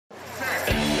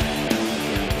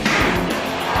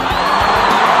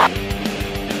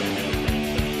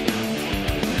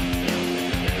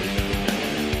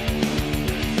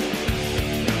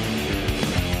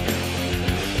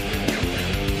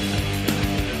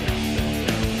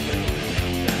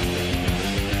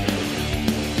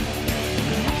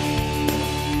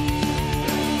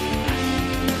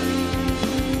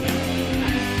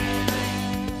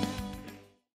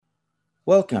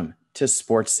Welcome to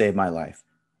Sports Save My Life.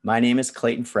 My name is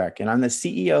Clayton Freck, and I'm the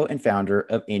CEO and founder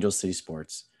of Angel City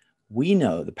Sports. We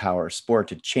know the power of sport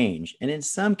to change and, in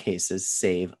some cases,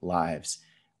 save lives.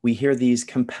 We hear these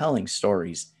compelling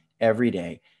stories every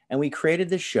day, and we created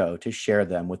this show to share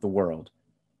them with the world.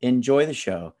 Enjoy the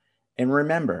show, and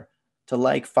remember to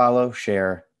like, follow,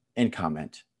 share, and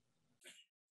comment.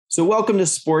 So, welcome to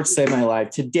Sports Save My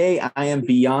Life. Today, I am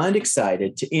beyond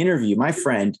excited to interview my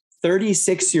friend,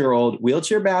 36-year-old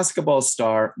wheelchair basketball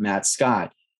star, Matt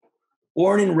Scott.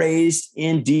 Born and raised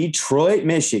in Detroit,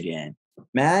 Michigan,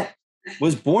 Matt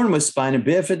was born with spina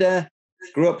bifida,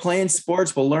 grew up playing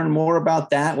sports. We'll learn more about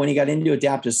that when he got into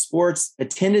adaptive sports,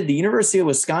 attended the University of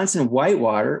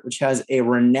Wisconsin-Whitewater, which has a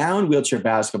renowned wheelchair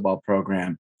basketball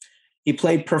program. He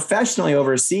played professionally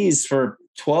overseas for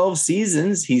 12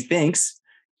 seasons, he thinks.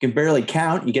 Can barely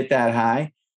count, you get that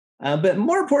high. But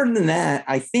more important than that,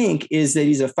 I think, is that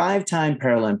he's a 5-time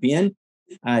Paralympian,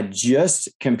 just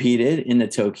competed in the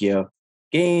Tokyo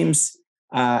Games,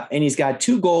 and he's got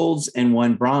 2 golds and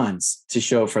 1 bronze to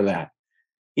show for that.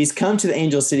 He's come to the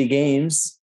Angel City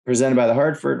Games presented by the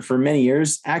Hartford for many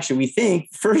years. Actually, we think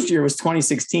first year was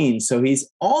 2016, so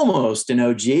he's almost an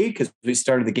OG because we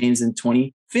started the games in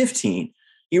 2015.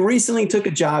 He recently took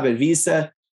a job at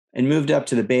Visa and moved up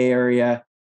to the Bay Area.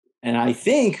 And I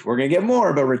think we're going to get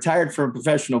more, but retired from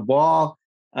professional ball.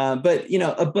 But,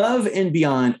 above and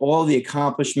beyond all the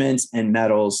accomplishments and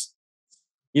medals,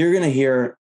 you're going to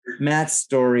hear Matt's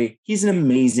story. He's an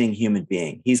amazing human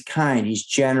being. He's kind. He's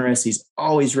generous. He's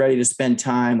always ready to spend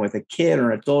time with a kid or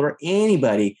an adult or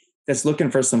anybody that's looking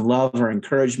for some love or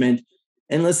encouragement.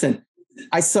 And listen,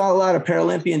 I saw a lot of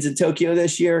Paralympians in Tokyo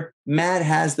this year. Matt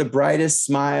has the brightest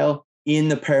smile in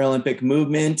the Paralympic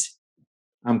movement.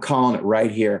 I'm calling it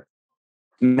right here.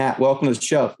 Matt, welcome to the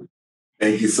show.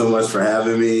 Thank you so much for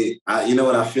having me. You know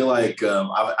what? I feel like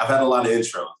I've had a lot of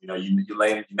intros. You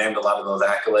named a lot of those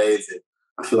accolades. And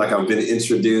I feel like I've been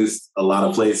introduced a lot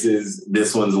of places.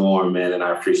 This one's warm, man, and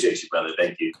I appreciate you, brother.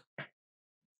 Thank you.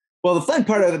 Well, the fun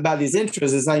part about these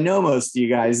intros is I know most of you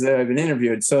guys that I've been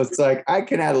interviewed, so it's like I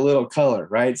can add a little color,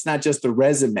 right? It's not just a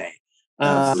resume.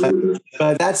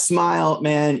 But that smile,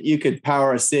 man, you could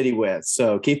power a city with.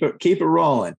 So keep it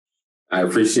rolling. I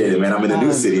appreciate it, man. I'm in a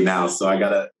new city now, so I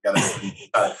gotta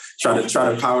try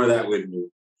to power that with me.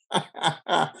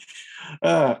 All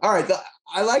right,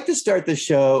 I like to start the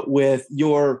show with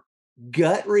your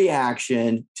gut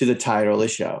reaction to the title of the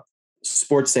show,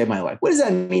 "Sports Save My Life." What does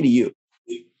that mean to you?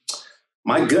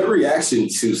 My gut reaction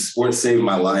to "Sports Save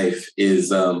My Life"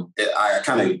 is I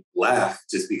kind of laugh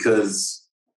just because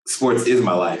sports is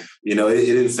my life. It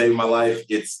didn't save my life.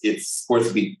 It's sports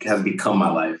has become my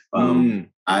life.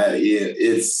 I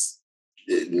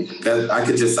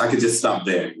could just stop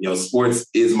there. Sports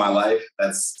is my life.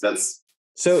 That's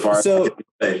so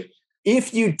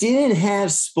if you didn't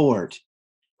have sport,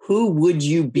 who would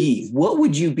you be? What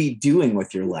would you be doing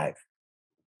with your life?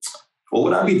 What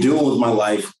would I be doing with my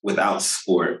life without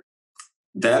sport?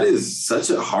 That is such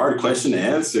a hard question to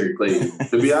answer, Clayton.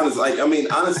 To be honest,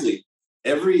 honestly,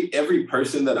 every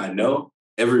person that I know,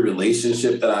 every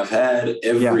relationship that I've had,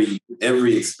 every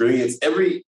experience,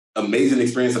 every amazing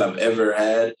experience that I've ever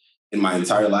had in my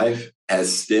entire life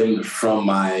has stemmed from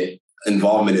my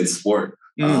involvement in sport.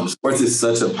 Sports is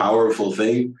such a powerful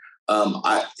thing.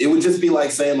 It would just be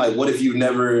like saying, what if you've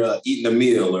never eaten a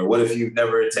meal, or what if you've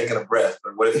never taken a breath,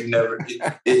 or what if you've never?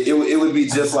 It would be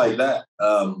just like that.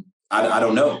 I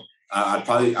don't know. I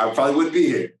probably wouldn't be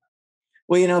here.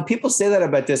 Well, people say that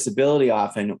about disability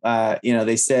often.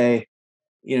 They say,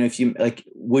 if you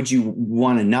would you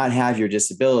want to not have your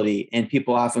disability? And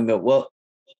people often go, well,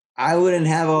 I wouldn't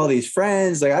have all these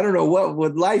friends. I don't know what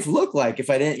would life look like if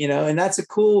I didn't, and that's a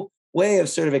cool way of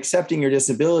sort of accepting your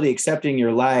disability, accepting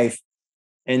your life,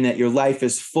 and that your life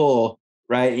is full,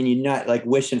 right? And you're not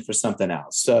wishing for something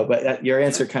else. So, but your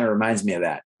answer kind of reminds me of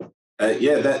that.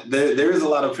 There is a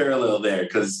lot of parallel there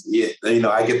because,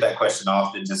 I get that question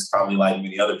often, just probably like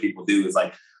many other people do. It's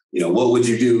what would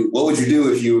you do? What would you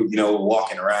do if you, were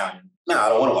walking around? No, I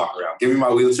don't want to walk around. Give me my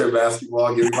wheelchair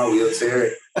basketball. Give me my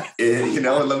wheelchair, and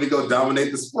let me go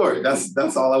dominate the sport.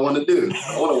 That's all I want to do.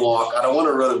 I want to walk. I don't want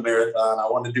to run a marathon. I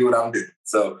want to do what I'm doing.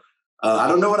 So I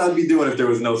don't know what I'd be doing if there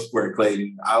was no sport,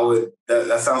 Clayton. I would.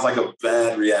 That sounds like a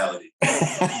bad reality.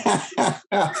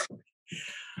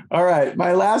 All right.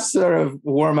 My last sort of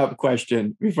warm-up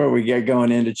question before we get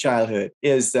going into childhood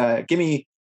is give me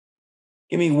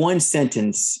one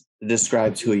sentence that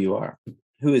describes who you are.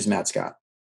 Who is Matt Scott?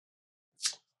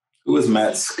 Who is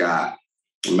Matt Scott?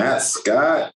 Matt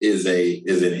Scott is an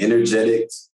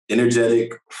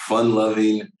energetic,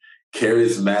 fun-loving,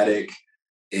 charismatic,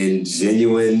 and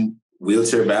genuine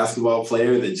wheelchair basketball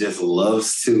player that just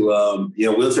loves to,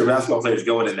 wheelchair basketball players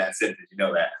going in that sentence, you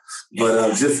know that,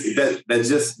 but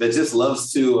that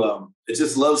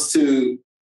just loves to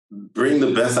bring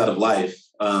the best out of life.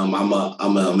 I'm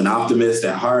an optimist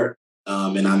at heart,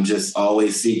 and I'm just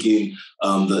always seeking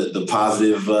the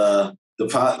positive,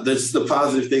 the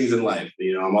positive things in life.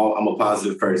 You know, I'm a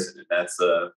positive person, and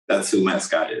that's who Matt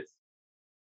Scott is.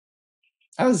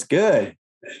 That was good.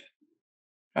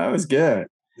 That was good.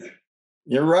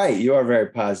 You're right. You are very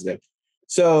positive.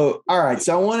 So, all right.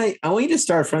 So I want you to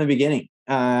start from the beginning.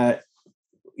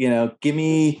 Give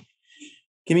me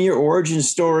your origin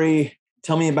story.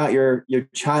 Tell me about your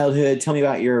childhood. Tell me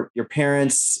about your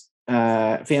parents'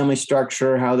 family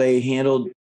structure, how they handled,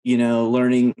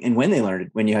 learning, and when they learned it,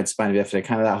 when you had spina bifida,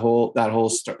 kind of that whole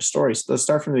story. So let's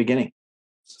start from the beginning.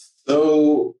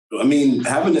 So, I mean,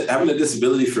 having a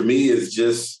disability for me is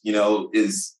just,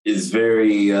 is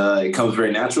very, it comes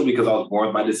very natural because I was born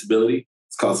with my disability.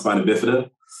 It's called spina bifida.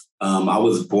 I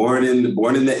was born in the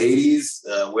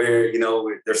 80s, where,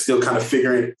 they're still kind of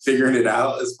figuring it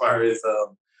out as far as.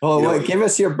 Give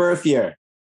us your birth year.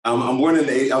 I was born in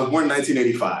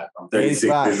 1985. I'm 36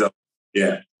 years old.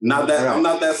 Yeah, not that right. I'm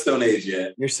not that Stone Age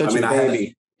yet. You're such a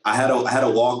baby. I had a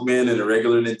Walkman and a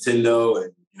regular Nintendo,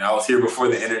 and I was here before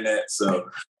the internet, so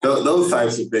those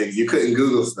types of things. You couldn't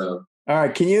Google stuff. All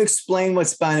right, can you explain what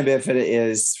spina bifida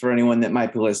is for anyone that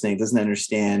might be listening, doesn't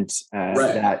understand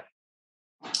that?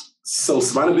 So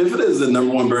spina bifida is the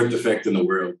number one birth defect in the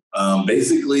world.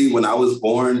 Basically, when I was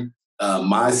born,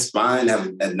 my spine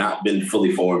had not been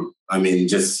fully formed. I mean,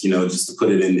 just to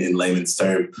put it in layman's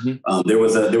terms, there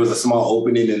was a small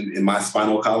opening in my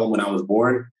spinal column when I was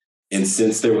born, and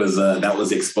since there was that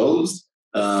was exposed,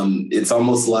 it's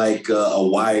almost like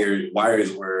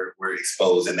wires were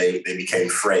exposed and they became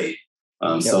frayed.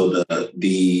 So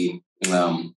the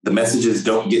messages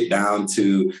don't get down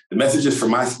to the messages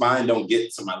from my spine don't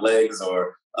get to my legs,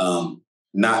 or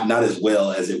not as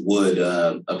well as it would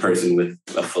a person with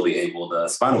a fully abled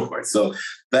spinal cord. So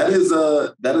that is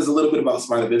a little bit about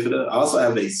spina bifida. I also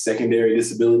have a secondary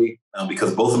disability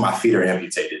because both of my feet are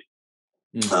amputated.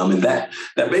 And that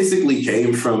basically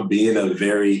came from being a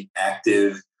very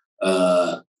active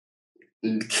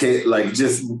kid, like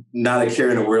just not a care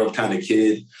in the world kind of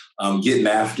kid, getting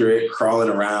after it, crawling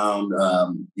around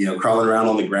on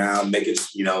the ground, making,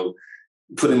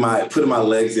 putting my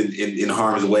legs in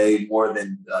harm's way more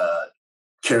than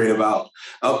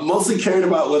mostly caring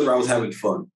about whether I was having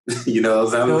fun. I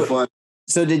was having fun.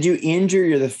 So did you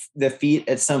injure the feet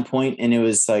at some point and it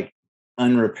was like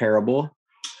unrepairable?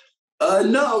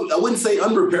 No, I wouldn't say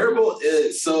unrepairable.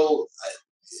 So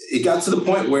it got to the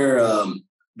point where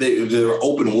there were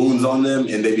open wounds on them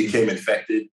and they became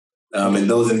infected. And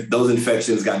those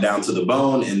infections got down to the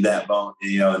bone, and that bone,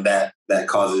 and that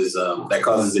causes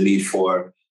a need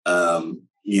for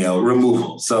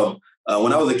removal. So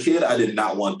when I was a kid, I did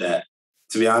not want that.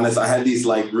 To be honest, I had these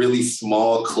like really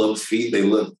small club feet. They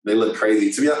look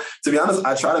crazy. To be honest,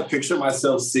 I try to picture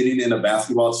myself sitting in a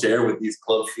basketball chair with these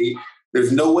club feet.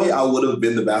 There's no way I would have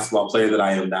been the basketball player that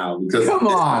I am now. Because come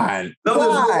on,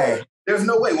 why? There's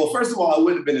no way. Well, first of all, I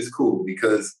wouldn't have been as cool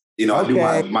because I do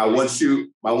my one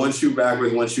shoe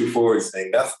backwards, one shoe forwards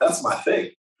thing. That's my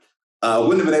thing. I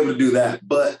wouldn't have been able to do that,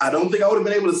 but I don't think I would have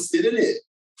been able to sit in it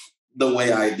the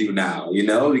way I do now,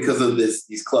 because of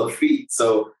these club feet.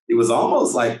 So it was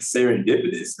almost like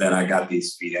serendipitous that I got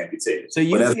these feet amputated. So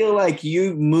you feel like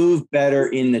you move better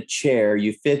in the chair,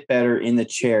 you fit better in the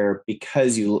chair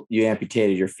because you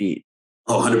amputated your feet.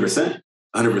 Oh, 100%.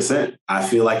 100%. I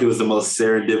feel like it was the most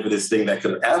serendipitous thing that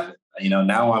could have happened.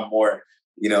 Now I'm more,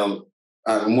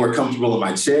 I'm more comfortable in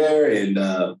my chair. And,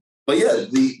 but yeah,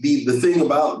 the thing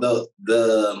about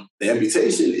the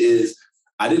amputation is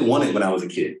I didn't want it when I was a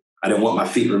kid. I didn't want my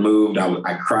feet removed.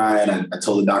 I cried. I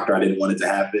told the doctor I didn't want it to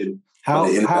happen. How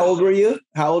old were you?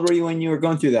 How old were you when you were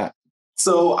going through that?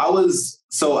 So they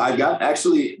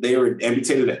were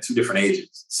amputated at two different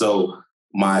ages. So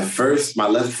my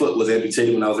left foot was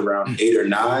amputated when I was around 8 or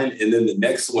 9. And then the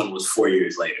next one was 4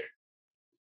 years later.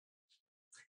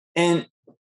 And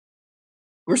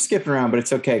we're skipping around, but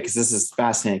it's okay because this is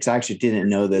fascinating because I actually didn't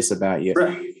know this about you.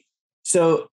 Right.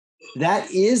 So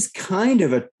that is kind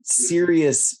of a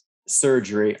serious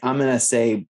surgery. I'm going to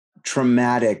say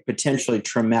potentially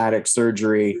traumatic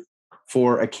surgery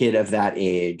for a kid of that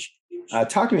age.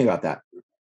 Talk to me about that.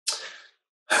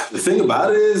 The thing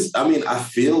about it is, I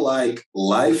feel like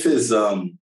life is,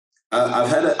 I've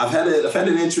had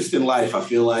an interesting life. I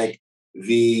feel like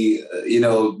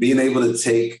being able to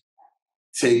take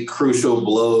crucial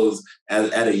blows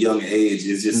at a young age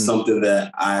is just something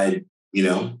that I,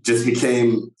 just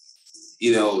became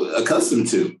accustomed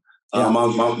to. Yeah.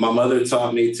 My mother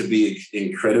taught me to be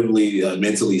incredibly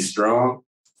mentally strong.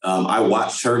 I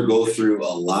watched her go through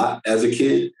a lot as a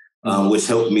kid, which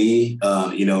helped me,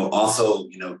 also,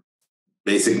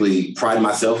 basically pride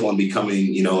myself on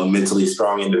becoming, a mentally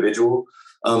strong individual.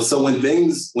 So when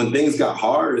things got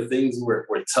hard or things were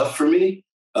tough for me,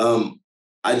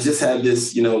 I just had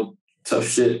this, tough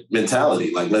shit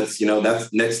mentality. Like, that's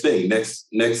next thing, next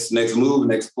move,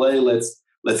 next play.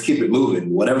 Let's keep it moving.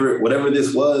 Whatever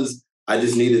this was, I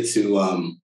just needed to,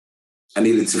 I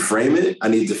needed to frame it. I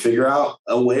needed to figure out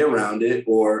a way around it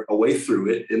or a way through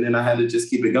it. And then I had to just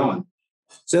keep it going.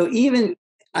 So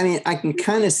I can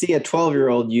kind of see a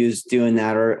 12-year-old doing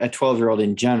that, or a 12-year-old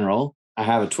in general. I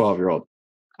have a 12-year-old.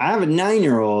 I have a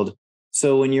 9-year-old.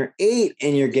 So when you're 8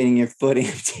 and you're getting your foot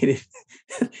amputated,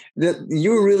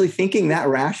 you were really thinking that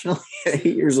rationally at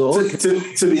 8 years old?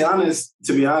 To be honest,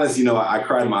 I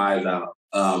cried my eyes out.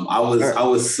 I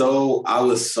was so.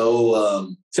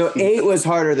 So 8 was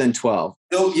harder than 12.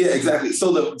 Oh yeah, exactly.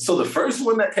 So the first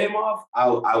one that came off, I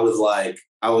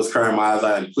was crying my eyes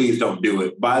out. Please don't do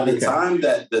it. By the time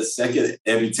that the second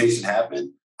amputation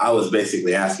happened, I was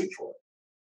basically asking for it.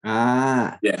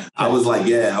 Yeah. I was like,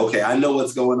 yeah, okay, I know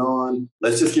what's going on.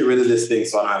 Let's just get rid of this thing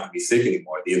so I don't have to be sick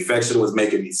anymore. The infection was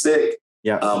making me sick.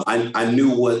 Yeah. I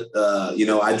knew what,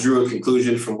 I drew a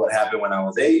conclusion from what happened when I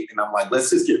was 8, and I'm like,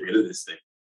 let's just get rid of this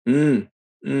thing.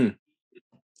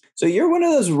 So you're one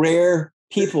of those rare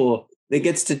people that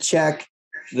gets to check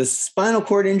the spinal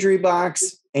cord injury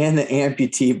box and the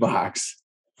amputee box.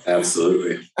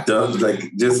 Absolutely. I'm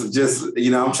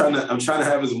trying to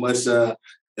have as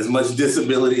much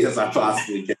disability as I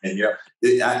possibly can.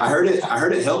 I heard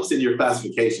it helps in your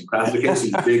classification.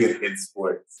 Classification is big in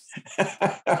sports.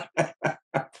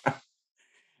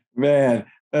 Man,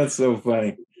 that's so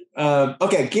funny.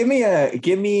 Okay,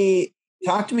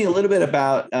 talk to me a little bit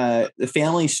about the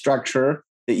family structure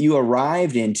that you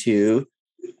arrived into,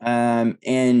 and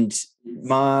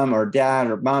mom and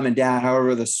dad,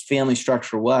 however this family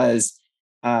structure was,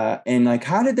 and like,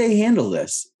 how did they handle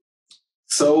this?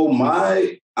 So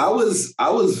I was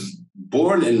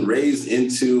born and raised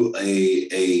into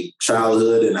a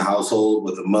childhood in a household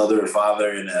with a mother and father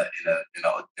and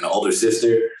an older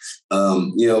sister.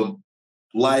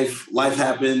 Life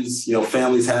happens.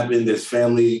 Families happen. There's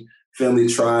family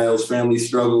trials, family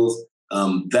struggles.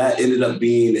 That ended up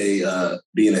being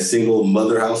a single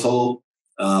mother household.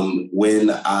 When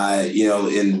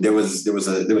and there was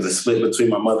a split between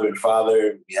my mother and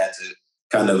father. We had to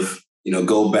kind of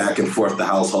go back and forth the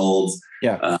households.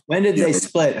 Yeah. When did they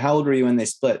split? How old were you when they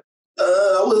split?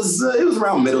 It was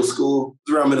around middle school.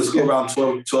 Around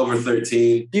 12 or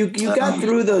 13. You got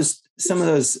through some of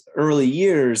those early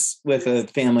years with a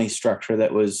family structure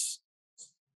that was,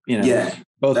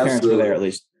 both parents were there at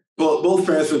least. Both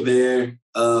parents were there.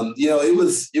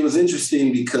 It was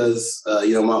interesting because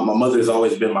my mother's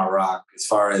always been my rock as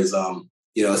far as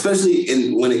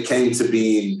especially when it came to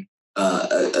being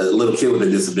a little kid with a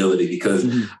disability, because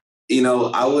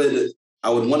I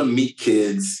would want to meet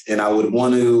kids, and I would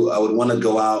want to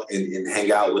go out and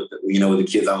hang out with with the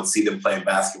kids. I would see them playing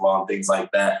basketball and things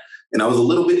like that. And I was a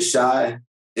little bit shy,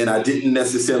 and I didn't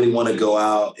necessarily want to go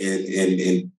out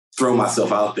and throw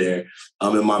myself out there.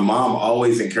 And my mom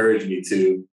always encouraged me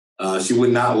to. She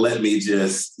would not let me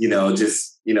just be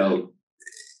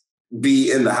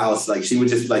in the house. Like, she would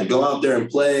just go out there and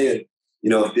play. And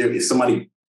if somebody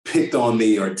picked on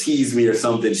me or teased me or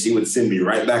something, she would send me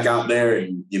right back out there.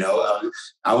 And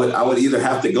I would either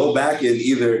have to go back and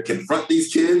either confront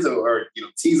these kids or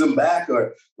tease them back,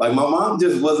 or my mom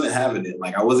just wasn't having it.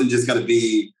 Like, I wasn't just going to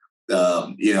be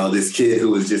this kid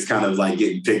who was just kind of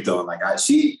getting picked on.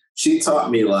 She taught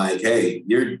me, hey,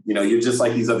 you're just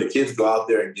like these other kids. Go out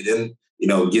there and get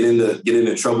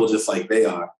into trouble just like they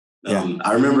are.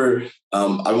 I remember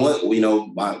I went,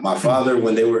 my father,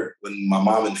 when my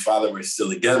mom and father were still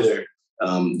together,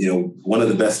 one of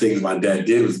the best things my dad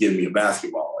did was give me a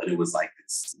basketball, and it was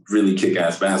this really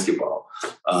kick-ass basketball.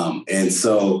 And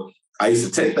so I used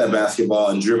to take that basketball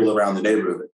and dribble around the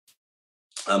neighborhood.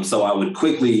 So I would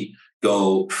quickly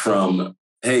go from,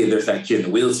 hey, there's that kid in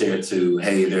the wheelchair, to,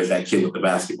 hey, there's that kid with the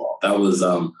basketball. That was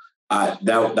that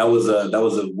was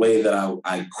a way that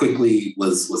I quickly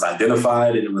was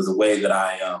identified, and it was a way that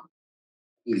I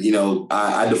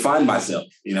defined myself.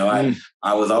 I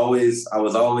was always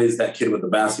that kid with the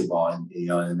basketball,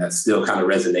 and that still kind of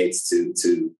resonates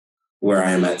to where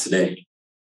I am at today.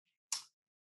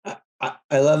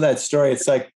 I love that story. It's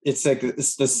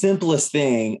the simplest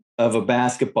thing of a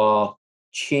basketball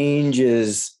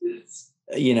changes,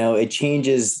 it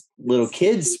changes little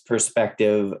kids'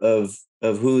 perspective of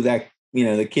who that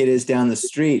the kid is down the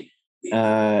street,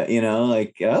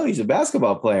 like, oh, he's a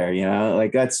basketball player,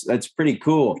 like that's pretty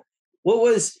cool.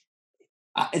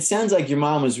 It sounds like your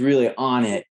mom was really on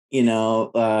it,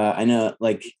 I know,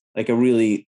 like a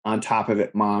really on top of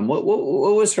it mom. What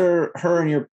was her and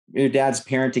your dad's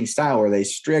parenting style? Were they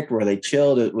strict? Were they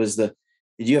chilled? Did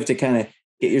you have to kind of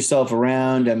get yourself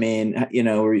around? I mean,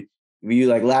 were you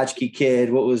like latchkey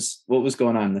kid? What was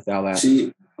going on with all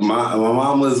that? My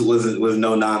mom was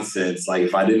no nonsense. Like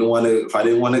if I didn't want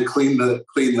to clean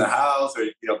the house or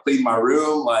clean my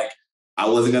room, like I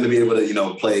wasn't going to be able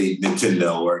to play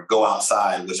Nintendo or go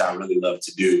outside, which I really love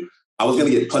to do. I was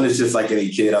going to get punished just like any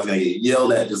kid. I was going to get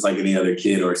yelled at just like any other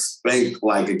kid, or spanked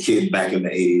like a kid back in the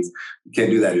 80s. You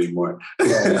can't do that anymore.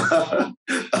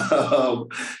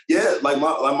 Like my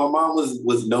mom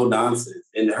was no nonsense,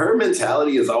 and her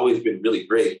mentality has always been really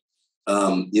great.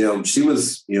 She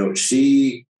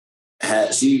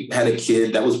had a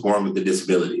kid that was born with a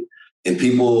disability, and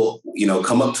people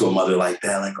come up to a mother like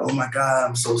that, like, oh my God,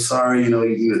 I'm so sorry.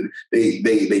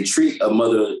 They treat a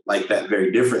mother like that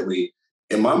very differently.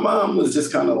 And my mom was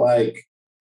just kind of like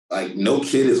no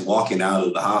kid is walking out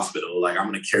of the hospital. Like, I'm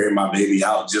going to carry my baby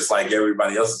out just like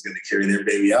everybody else is going to carry their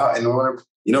baby out in order,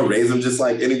 raise them just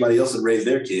like anybody else would raise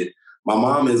their kid. My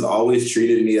mom has always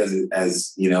treated me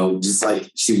as just like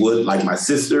she would like my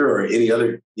sister or any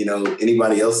other,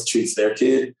 anybody else treats their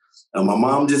kid. My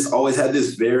mom just always had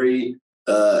this very,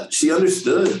 she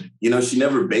understood, she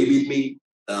never babied me,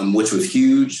 which was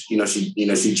huge.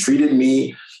 She treated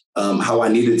me how I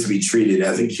needed to be treated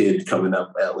as a kid coming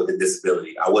up with a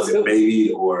disability. I wasn't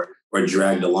babied or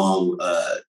dragged along,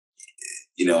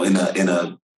 in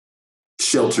a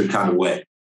sheltered kind of way.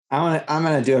 I'm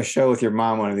gonna do a show with your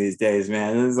mom one of these days,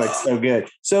 man. This is like so good.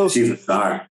 So she's a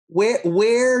star.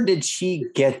 Where did she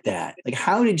get that? Like,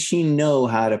 how did she know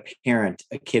how to parent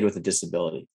a kid with a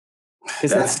disability?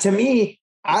 Because to me,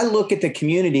 I look at the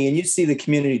community, and you see the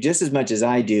community just as much as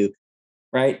I do,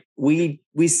 right? We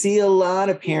see a lot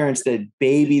of parents that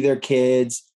baby their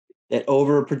kids, that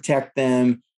overprotect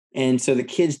them, and so the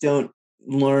kids don't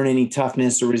learn any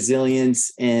toughness or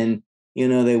resilience, and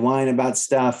they whine about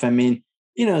stuff. I mean,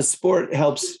 sport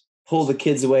helps pull the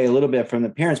kids away a little bit from the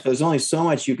parents, but there's only so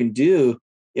much you can do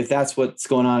if that's what's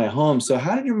going on at home. So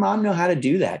how did your mom know how to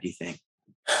do that, do you think?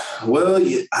 Well,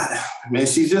 man,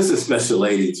 she's just a special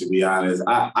lady, to be honest.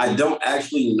 I don't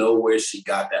actually know where she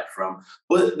got that from.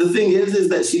 But the thing is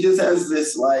that she just has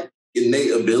this like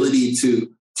innate ability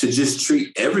to just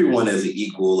treat everyone as an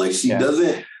equal. Like she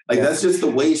doesn't, that's just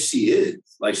the way she is.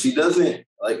 Like she doesn't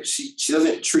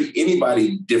treat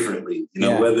anybody differently,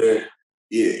 whether,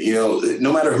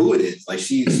 no matter who it is. Like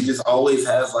she just always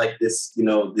has like this,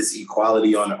 this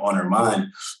equality on her mind.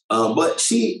 But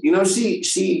she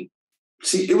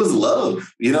it was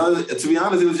love, to be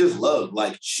honest, it was just love.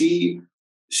 Like she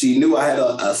knew I had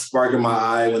a spark in my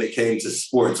eye when it came to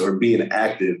sports or being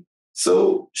active.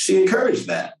 So she encouraged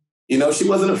that, she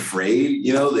wasn't afraid,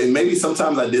 and maybe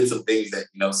sometimes I did some things that,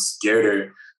 scared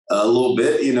her a little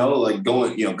bit, like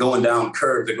going down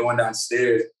curves or going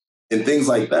downstairs and things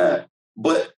like that.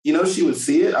 But, she would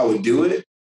see it, I would do it,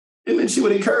 and then she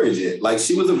would encourage it. Like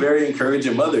she was a very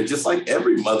encouraging mother, just like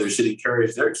every mother should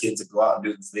encourage their kids to go out and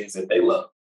do the things that they love.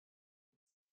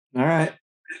 All right.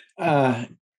 I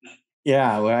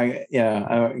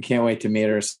can't wait to meet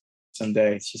her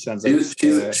someday. She sounds like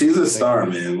she's a star,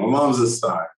 man. My mom's a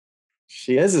star.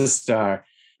 She is a star.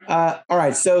 All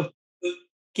right. So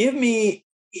give me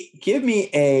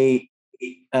a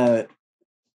I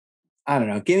don't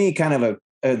know, give me kind of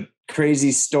a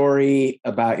crazy story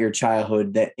about your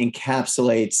childhood that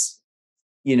encapsulates,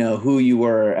 who you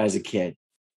were as a kid.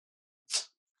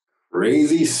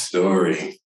 Crazy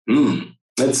story.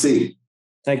 Let's see.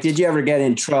 Like, did you ever get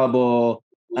in trouble?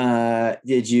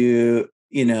 Did you,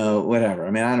 whatever?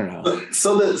 I mean, I don't know.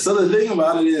 So the thing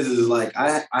about it is like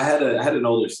I had an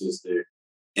older sister,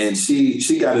 and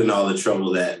she got in all the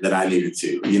trouble that I needed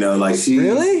to. Like she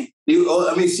really. She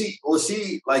was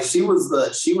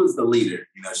the leader.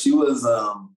 She was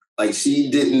like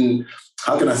she didn't.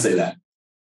 How can I say that?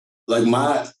 Like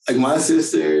my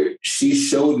sister, she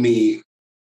showed me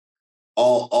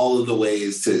all of the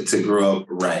ways to grow up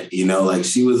right. Like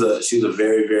she was a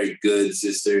very, very good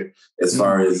sister as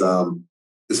far as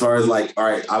like, all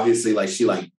right, obviously like she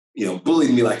like,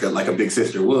 bullied me like a big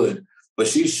sister would, but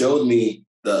she showed me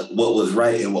what was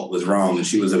right and what was wrong. And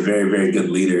she was a very, very good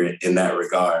leader in that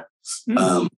regard.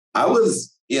 I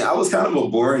was kind of a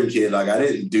boring kid. Like I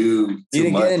didn't do too much. You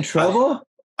didn't get in trouble?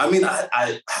 I mean,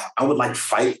 I would like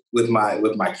fight with my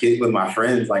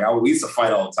friends. Like we used to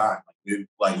fight all the time.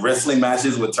 Like wrestling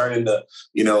matches would turn into,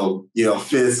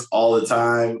 fists all the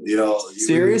time.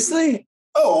 Seriously?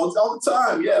 All the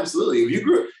time. Yeah, absolutely.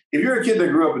 If you're a kid that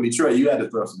grew up in Detroit, you had to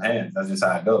throw some hands. That's just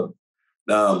how it goes.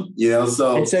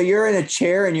 And so you're in a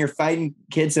chair and you're fighting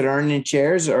kids that aren't in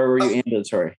chairs, or were you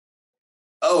ambulatory?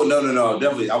 Oh, no.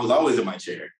 Definitely. I was always in my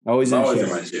chair. Always in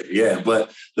my chair. Yeah.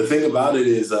 But the thing about it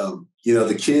is,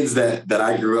 the kids that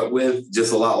I grew up with,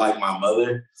 just a lot like my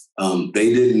mother,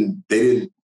 they didn't,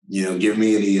 give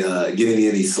me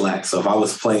any slack. So if I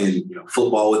was playing,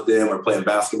 football with them or playing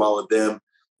basketball with them,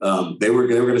 they were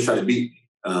going to try to beat me.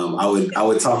 I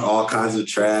would talk all kinds of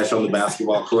trash on the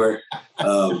basketball court.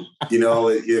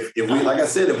 If we, like I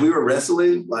said, if we were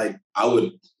wrestling, like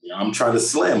I'm trying to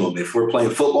slam them. If we're playing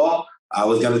football, I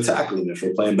was going to tackle them. If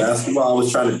we're playing basketball, I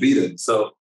was trying to beat them.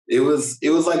 So it was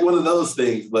like one of those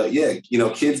things. But yeah,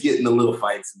 kids get into little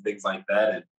fights and things like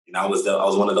that. And I was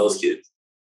one of those kids.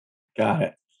 Got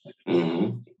it.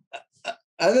 Mm-hmm.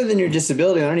 Other than your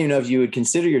disability, I don't even know if you would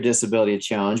consider your disability a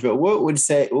challenge, but what would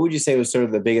you say was sort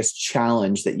of the biggest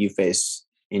challenge that you faced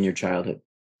in your childhood?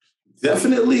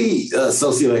 Definitely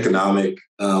socioeconomic.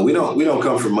 We don't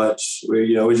come from much.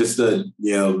 We're just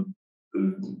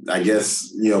I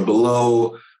guess,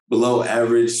 below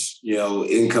average,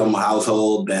 income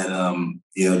household that,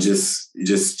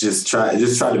 just try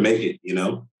to make it,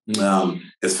 Mm-hmm.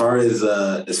 As far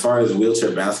as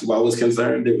wheelchair basketball was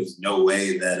concerned, there was no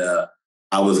way that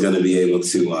I was going to be able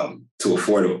to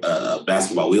afford a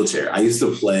basketball wheelchair. I used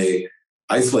to play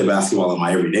basketball on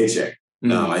my everyday check.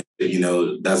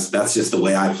 Mm-hmm. That's just the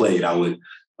way I played. I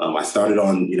started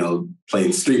on,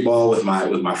 playing street ball with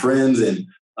my friends. And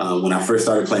when I first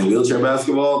started playing wheelchair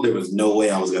basketball, there was no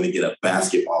way I was going to get a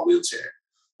basketball wheelchair.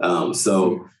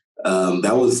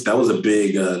 That was a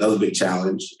big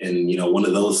challenge. And, one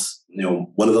of those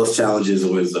challenges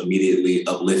was immediately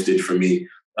uplifted for me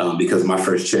because my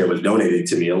first chair was donated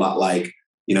to me, a lot like,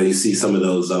 you see some of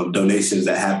those donations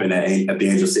that happen at the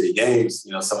Angel City Games,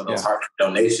 some of those heart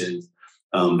donations.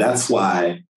 That's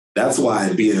why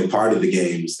being a part of the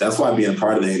games, that's why being a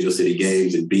part of the Angel City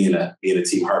Games and being a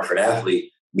Team Hartford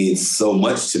athlete means so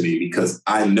much to me, because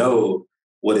I know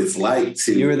what it's like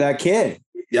to. You were that kid.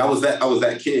 Yeah, I was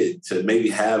that kid to maybe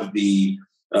have the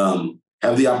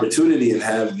opportunity and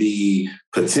have the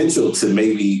potential to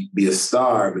maybe be a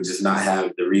star, but just not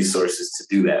have the resources to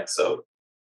do that. So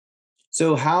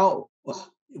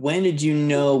when did you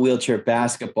know wheelchair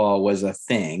basketball was a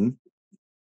thing,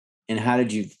 and how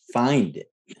did you find it?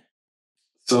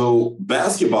 So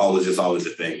basketball was just always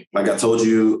a thing. Like I told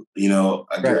you,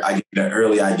 I get an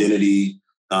early identity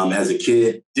as a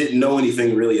kid. Didn't know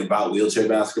anything really about wheelchair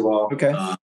basketball. Okay.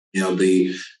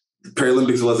 The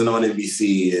Paralympics wasn't on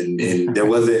NBC, and there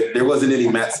wasn't any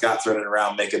Matt Scotts running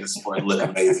around making the sport look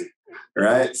amazing,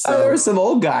 right? So there were some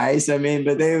old guys. I mean,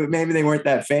 but maybe they weren't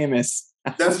that famous.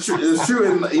 That's true. It's true.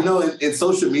 And, and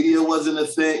social media wasn't a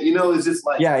thing. It's just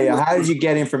like, How did you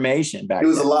get information back? It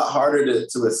was a lot harder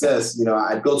to assess.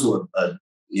 I'd go to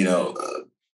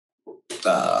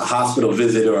a hospital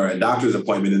visit or a doctor's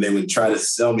appointment, and they would try to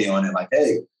sell me on it, like,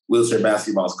 "Hey, wheelchair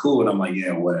basketball is cool," and I'm like,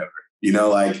 "Yeah, whatever."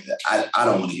 I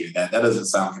don't want to hear that. That doesn't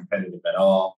sound competitive at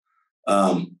all.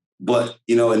 But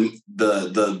and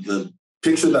the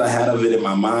picture that I had of it in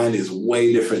my mind is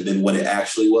way different than what it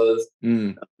actually was.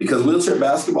 Because wheelchair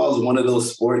basketball is one of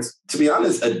those sports, to be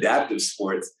honest, adaptive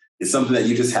sports is something that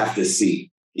you just have to see.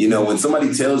 When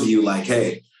somebody tells you like,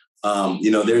 hey,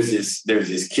 there's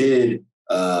this kid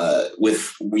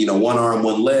with, one arm,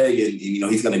 one leg, and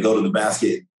he's going to go to the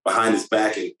basket behind his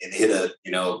back and hit a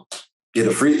layup.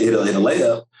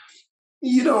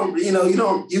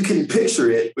 You can picture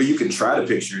it, or you can try to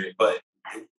picture it, but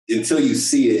until you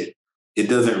see it, it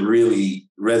doesn't really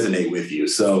resonate with you.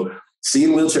 So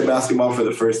seeing wheelchair basketball for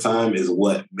the first time is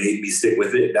what made me stick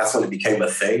with it. That's when it became a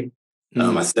thing.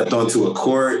 I stepped onto a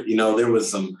court, there was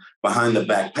some behind the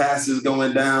back passes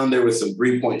going down. There was some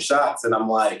 3-point shots. And I'm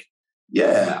like,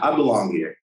 yeah, I belong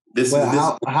here.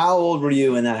 How old were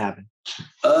you when that happened?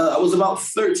 I was about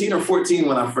 13 or 14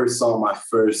 when I first saw my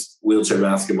first wheelchair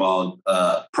basketball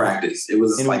practice. It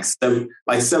was like 7th,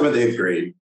 8th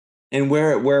grade. And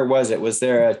where was it? Was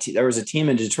there there was a team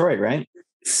in Detroit, right?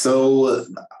 So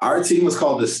our team was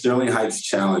called the Sterling Heights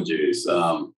Challengers.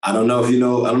 I don't know if you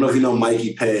know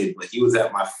Mikey Pay, but he was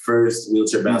at my first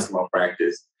wheelchair basketball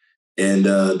practice, and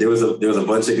there was a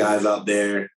bunch of guys out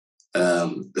there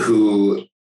who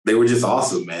they were just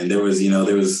awesome, man. There was a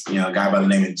guy by the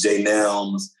name of Jay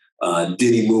Nelms,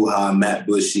 Diddy Muha, Matt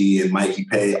Bushy, and Mikey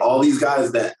Pay. All these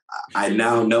guys that I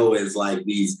now know as like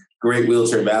these great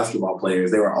wheelchair basketball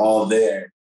players. They were all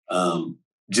there.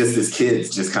 just as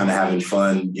kids, just kind of having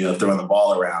fun, throwing the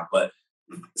ball around. But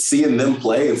seeing them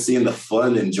play and seeing the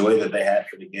fun and joy that they had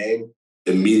for the game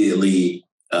immediately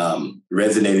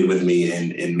resonated with me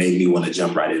and made me want to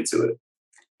jump right into it.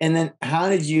 And then how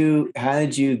did you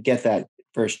get that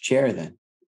first chair then?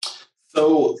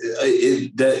 So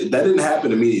that didn't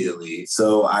happen immediately.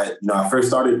 So I first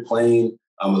started playing.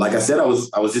 Like I said, I was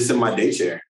just in my day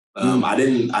chair. I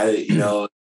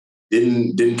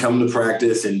didn't come to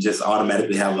practice and just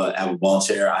automatically have a ball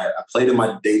chair. I played in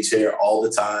my day chair all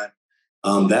the time.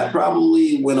 That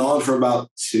probably went on for about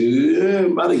a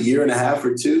year and a half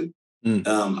or two.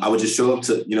 I would just show up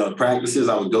to practices.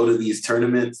 I would go to these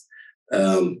tournaments.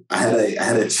 I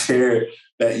had a chair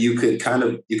that you could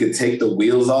take the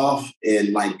wheels off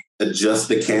and like adjust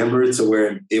the camber to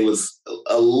where it was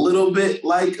a little bit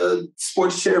like a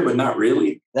sports chair, but not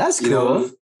really. That's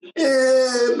cool.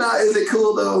 Is it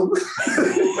cool though?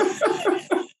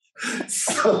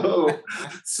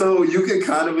 So you can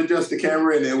kind of adjust the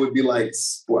camera and it would be like,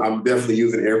 I'm definitely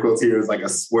using air quotes here, as like a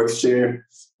sports chair.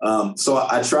 So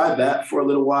I tried that for a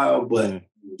little while, but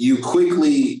you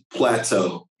quickly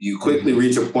plateau. You quickly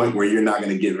reach a point where you're not going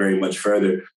to get very much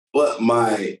further. But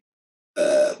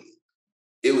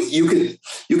you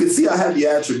could see I had the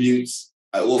attributes.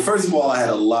 Well, first of all, I had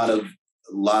a lot of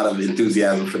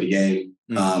enthusiasm for the game.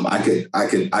 I could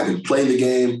play the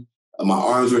game. My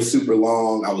arms were super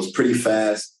long. I was pretty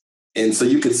fast, and so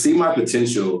you could see my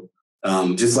potential.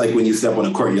 Just like when you step on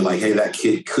the court, you're like, "Hey, that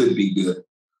kid could be good."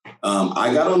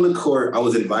 I got on the court. I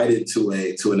was invited to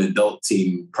an adult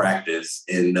team practice,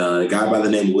 and a guy by the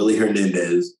name of Willie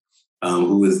Hernandez,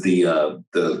 who is the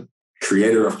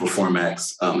creator of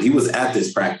PerformX, he was at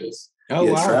this practice.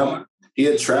 He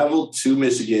had traveled to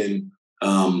Michigan.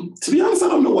 To be honest, I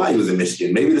don't know why he was in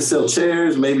Michigan. Maybe to sell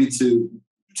chairs, maybe to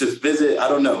just visit. I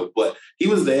don't know, but he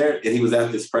was there and he was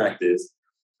at this practice,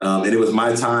 and it was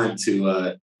my time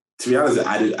to be honest,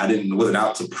 I wasn't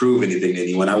out to prove anything to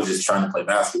anyone. I was just trying to play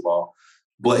basketball.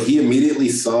 But he immediately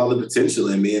saw the potential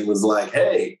in me and was like,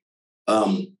 "Hey,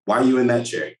 why are you in that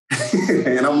chair?"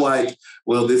 And I'm like,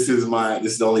 "Well, this is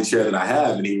the only chair that I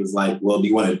have." And he was like, "Well, do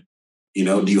you want to,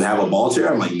 do you have a ball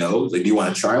chair?" I'm like, "No." He's like, "Do you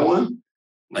want to try one?"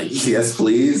 I'm like, "Yes,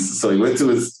 please." So he went to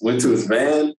his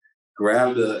van,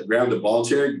 grabbed the ball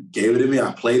chair, gave it to me.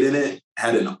 I played in it,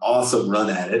 had an awesome run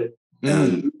at it.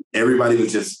 And everybody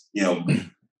was just,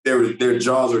 their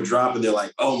jaws were dropping. They're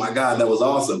like, "Oh my God, that was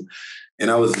awesome." And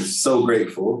I was just so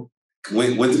grateful.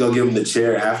 Went to go give him the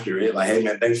chair after it. Like, "Hey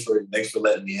man, thanks for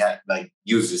letting me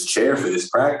use this chair for this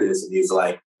practice." And he's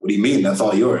like, "What do you mean? That's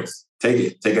all yours.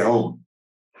 Take it home."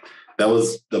 That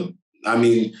was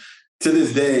to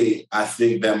this day, I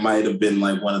think that might have been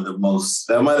like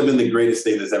that might have been the greatest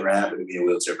thing that's ever happened to me in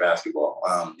wheelchair basketball.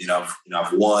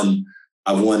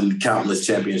 I've won countless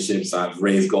championships. I've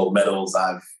raised gold medals.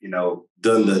 I've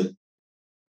done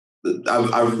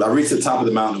I've reached the top of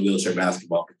the mountain in wheelchair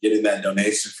basketball. But getting that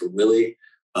donation for Willie,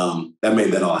 that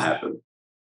made that all happen.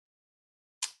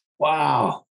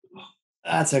 Wow,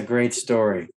 that's a great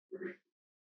story.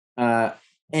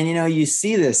 And you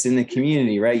see this in the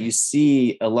community, right? You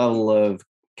see a level of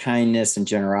kindness and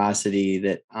generosity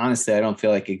that honestly I don't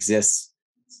feel like exists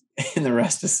in the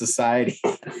rest of society.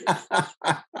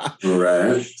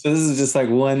 Right. So this is just like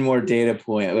one more data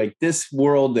point. Like this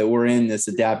world that we're in, this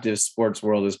adaptive sports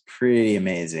world, is pretty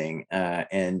amazing.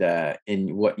 And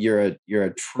what you're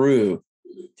a true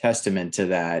testament to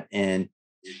that. And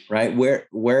right,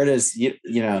 where does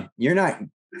you're not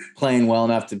playing well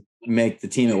enough to make the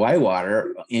team at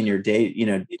Whitewater in your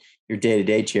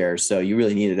day-to-day chair. So you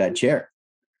really needed that chair.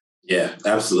 Yeah,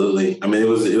 absolutely. I mean, it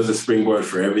was a springboard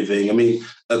for everything. I mean,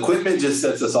 equipment just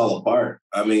sets us all apart.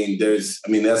 I mean, that's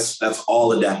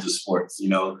all adaptive sports.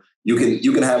 You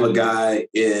can have a guy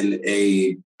in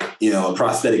a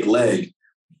prosthetic leg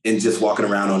and just walking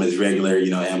around on his regular,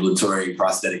 ambulatory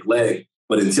prosthetic leg.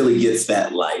 But until he gets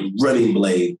that like running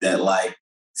blade that like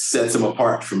sets him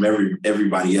apart from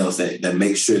everybody else, that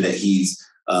makes sure that he's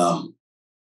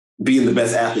being the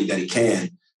best athlete that he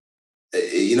can.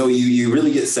 You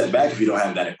really get set back if you don't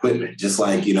have that equipment. Just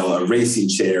like, a racing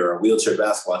chair or a wheelchair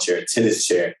basketball chair, a tennis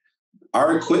chair.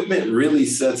 Our equipment really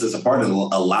sets us apart and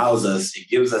allows us, it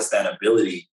gives us that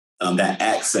ability, that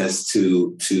access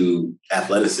to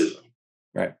athleticism.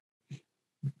 Right.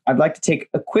 I'd like to take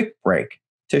a quick break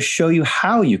to show you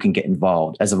how you can get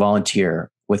involved as a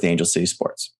volunteer with Angel City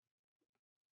Sports.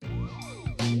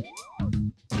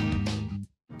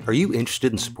 Are you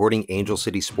interested in supporting Angel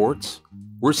City Sports?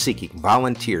 We're seeking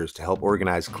volunteers to help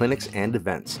organize clinics and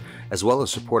events, as well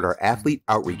as support our athlete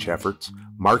outreach efforts,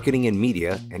 marketing and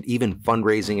media, and even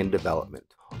fundraising and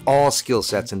development, All skill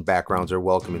sets and backgrounds are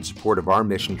welcome in support of our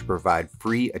mission to provide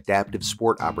free adaptive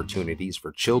sport opportunities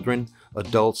for children,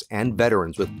 adults, and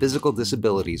veterans with physical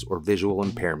disabilities or visual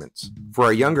impairments. For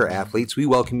our younger athletes, we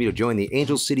welcome you to join the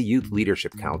Angel City Youth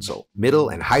Leadership Council. Middle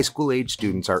and high school age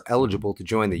students are eligible to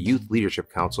join the Youth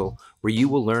Leadership Council, where you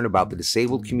will learn about the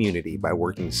disabled community by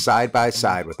working side by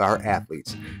side with our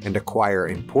athletes and acquire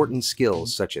important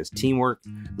skills such as teamwork,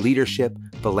 leadership,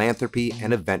 philanthropy,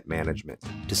 and event management.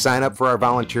 To sign up for our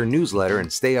volunteer newsletter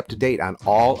and stay up to date on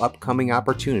all upcoming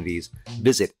opportunities,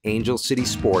 visit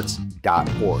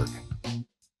angelcitysports.org.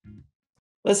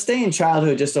 Let's stay in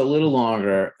childhood just a little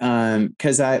longer,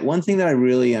 because one thing that I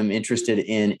really am interested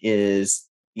in is,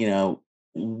 kind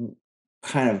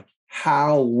of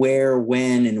how, where,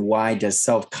 when, and why does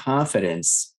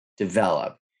self-confidence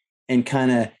develop? And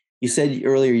you said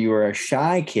earlier you were a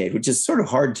shy kid, which is sort of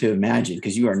hard to imagine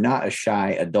because you are not a shy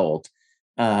adult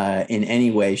in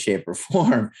any way, shape, or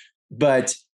form.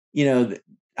 But,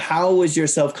 how was your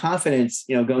self-confidence,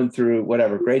 going through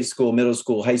whatever, grade school, middle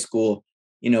school, high school?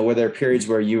 Were there periods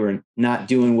where you were not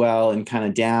doing well and kind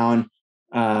of down?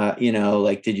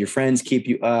 Did your friends keep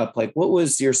you up? Like, what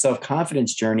was your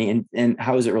self-confidence journey and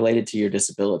how is it related to your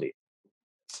disability?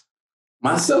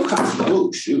 My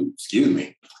self-confidence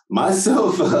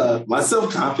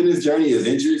journey is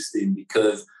interesting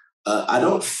because I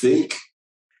don't think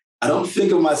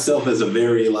of myself as I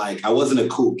wasn't a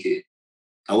cool kid.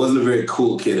 I wasn't a very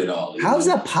cool kid at all. How is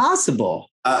that possible?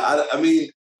 I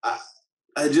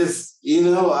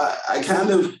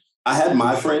had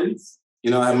my friends,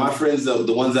 I had my friends,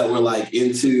 the ones that were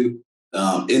into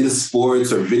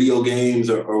sports or video games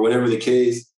or whatever the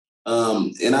case.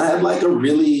 And I had a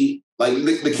really,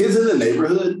 the kids in the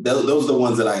neighborhood, those are the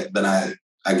ones that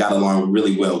I got along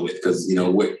really well with. Cause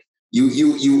you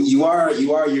are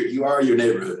your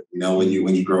neighborhood, when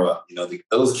you grow up,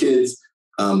 those kids,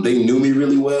 they knew me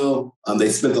really well. They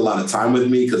spent a lot of time with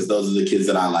me because those are the kids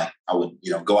that I would,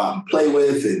 go out and play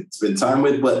with and spend time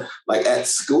with. But at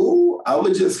school, I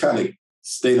would just kind of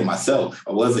stay to myself.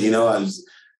 I wasn't, I was,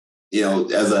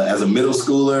 as a middle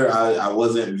schooler, I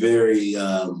wasn't very,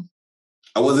 I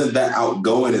wasn't that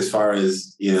outgoing as far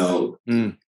as,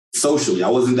 socially. I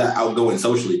wasn't that outgoing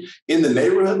socially. In the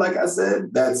neighborhood, like I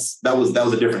said, that was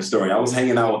a different story. I was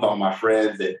hanging out with all my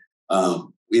friends and,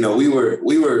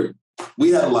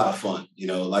 we had a lot of fun,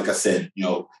 like I said,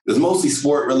 it was mostly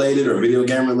sport related or video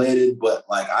game related, but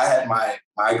I had my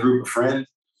group of friends,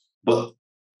 but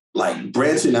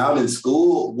branching out in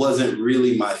school wasn't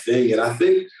really my thing. And I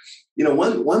think,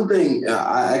 one thing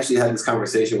I actually had this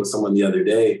conversation with someone the other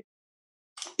day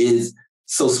is,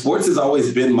 so sports has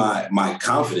always been my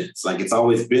confidence. It's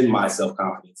always been my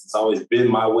self-confidence. It's always been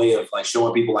my way of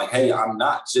showing people hey, I'm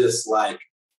not just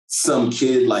some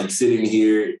kid sitting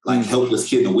here helpless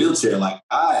kid in a wheelchair.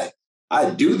 I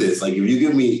do this. If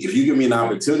you give me an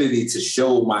opportunity to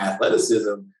show my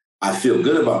athleticism, I feel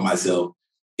good about myself.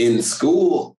 In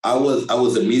school, I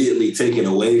was immediately taken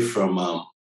away from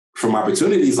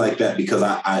opportunities like that because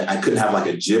I couldn't have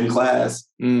a gym class.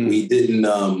 We didn't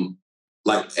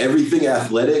everything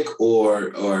athletic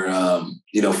or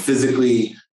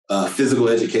physical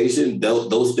education.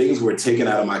 Those things were taken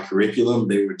out of my curriculum.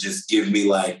 They would just give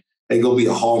me hey, go be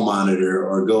a hall monitor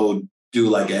or go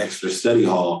do an extra study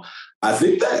hall. I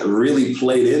think that really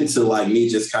played into me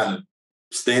just kind of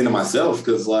staying to myself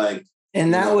because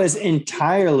and that was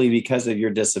entirely because of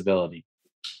your disability,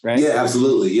 right? Yeah,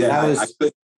 absolutely. Yeah,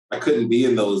 I couldn't be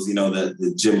in those,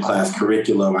 the gym class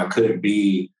curriculum. I couldn't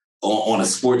be on a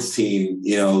sports team,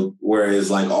 whereas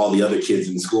all the other kids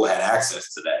in school had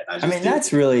access to that.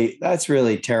 That's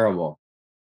really terrible.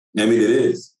 I mean, it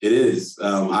is.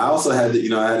 I also had,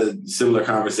 I had a similar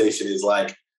conversation is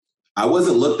I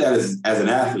wasn't looked at as an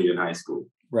athlete in high school.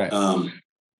 Right.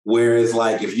 Whereas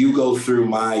if you go through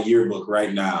my yearbook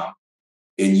right now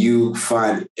and you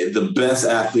find the best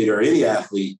athlete or any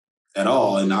athlete at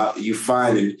all, and you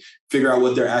find and figure out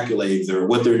what their accolades or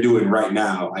what they're doing right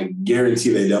now, I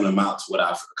guarantee they don't amount to what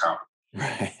I've accomplished.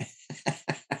 Right.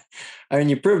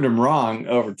 You proved them wrong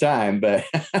over time, but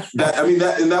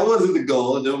that wasn't the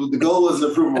goal. The goal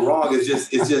wasn't to prove them wrong. It's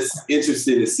just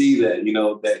interesting to see that,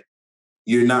 that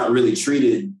you're not really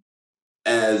treated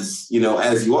as you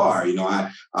are.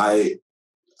 I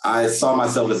saw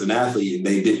myself as an athlete and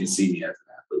they didn't see me as an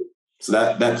athlete. So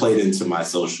that played into my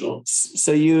social.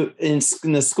 So you, in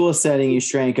the school setting, you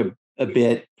shrank a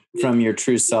bit from your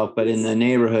true self, but in the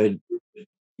neighborhood,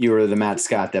 you were the Matt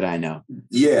Scott that I know.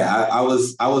 Yeah, I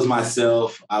was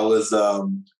myself. I was, those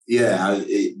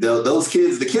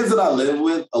kids, the kids that I lived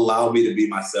with allowed me to be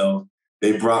myself.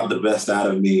 They brought the best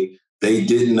out of me. They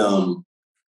didn't,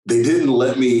 they didn't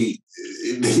let me,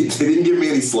 they didn't give me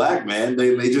any slack, man.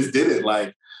 They just did it.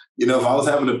 Like, you know, if I was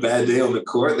having a bad day on the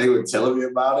court, they were telling me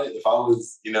about it. If I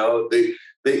was, you know,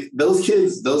 those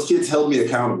kids held me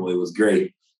accountable. It was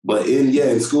great. But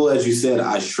in school, as you said,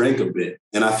 I shrank a bit.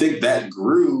 And I think that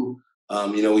grew,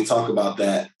 you know, we talk about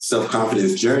that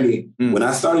self-confidence journey. When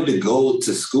I started to go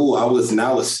to school, I was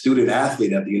now a student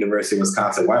athlete at the University of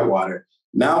Wisconsin-Whitewater.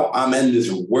 Now I'm in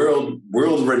this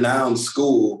world-renowned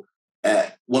school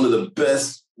at one of the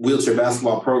best wheelchair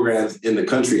basketball programs in the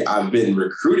country. I've been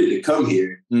recruited to come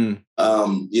here.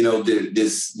 You know,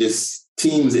 this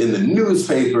team's in the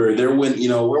newspaper.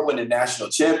 We're winning national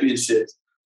championships.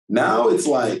 Now it's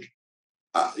like,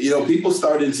 you know, people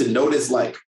starting to notice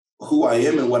like who I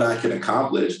am and what I can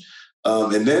accomplish.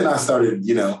 And then I started to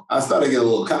get a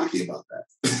little cocky about that.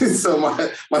 So my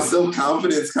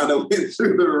self-confidence kind of went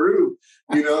through the roof.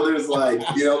 You know, there's like,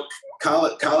 you know,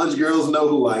 college girls know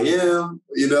who I am,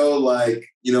 you know, like,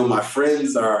 you know, my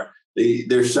friends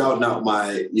they're shouting out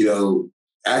my, you know,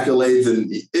 accolades,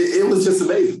 and it was just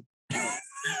amazing.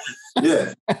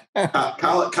 Yeah.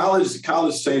 College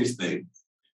changed things.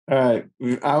 All right.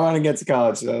 I want to get to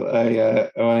college. So I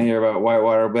want to hear about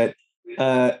Whitewater, but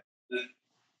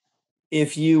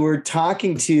if you were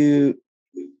talking to,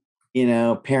 you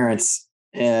know, parents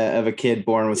of a kid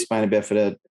born with spina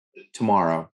bifida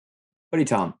tomorrow, what do you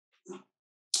tell them?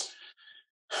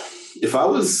 If I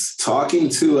was talking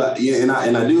to, I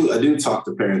do talk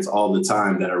to parents all the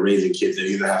time that are raising kids that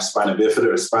either have spina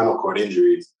bifida or spinal cord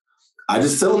injuries. I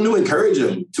just tell them to encourage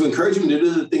them to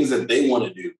do the things that they want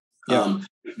to do. Yeah.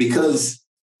 Because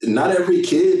not every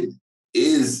kid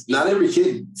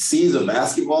sees a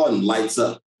basketball and lights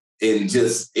up and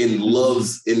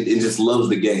loves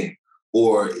the game,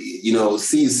 or, you know,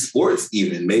 sees sports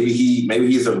even. Maybe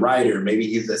he's a writer, maybe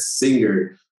he's a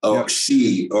singer, or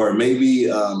she, or maybe, you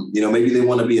know, maybe they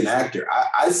want to be an actor.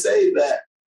 I say that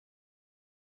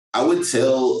I would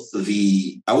tell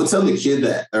the parents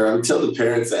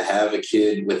that have a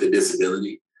kid with a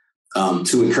disability,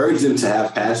 to encourage them to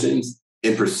have passions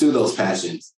and pursue those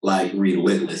passions like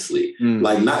relentlessly,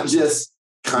 like not just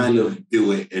kind of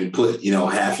do it and put, you know,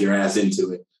 half your ass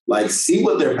into it. Like, see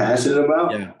what they're passionate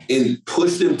about and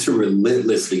push them to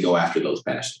relentlessly go after those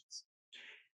passions.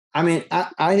 I mean,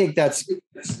 I think that's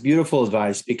beautiful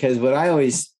advice, because what I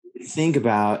always think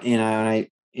about, you know, and I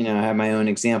have my own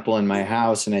example in my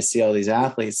house and I see all these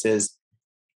athletes is,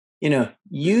 you know,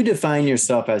 you define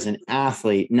yourself as an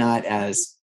athlete, not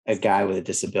as a guy with a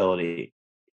disability,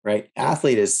 right?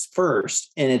 Athlete is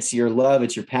first, and it's your love,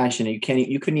 it's your passion. You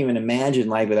couldn't even imagine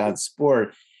life without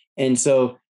sport. And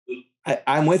so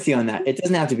I'm with you on that. It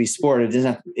doesn't have to be sport.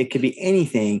 It could be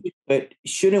anything, but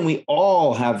shouldn't we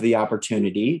all have the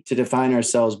opportunity to define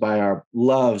ourselves by our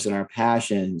loves and our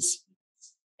passions,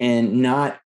 and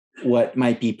not what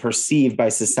might be perceived by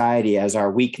society as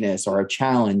our weakness or a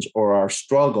challenge or our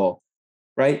struggle,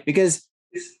 right? Because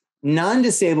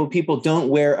non-disabled people don't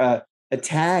wear a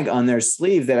tag on their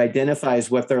sleeve that identifies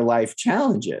what their life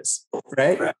challenge is,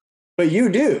 right? But you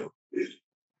do,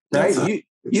 right?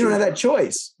 You don't have that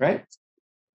choice, right?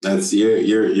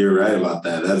 You're right about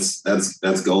that.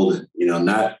 That's golden. You know,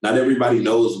 not everybody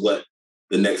knows what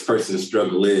the next person's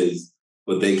struggle is,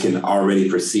 but they can already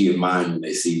perceive mine when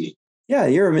they see me. Yeah,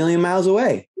 you're a million miles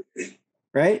away,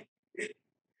 right?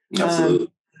 Absolutely.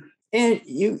 And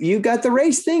you got the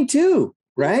race thing too,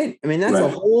 right? I mean, that's a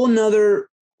whole nother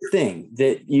thing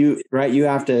that you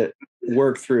have to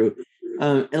work through.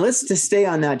 And let's just stay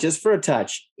on that just for a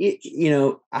touch. You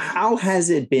know, how has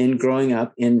it been growing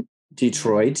up in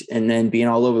Detroit and then being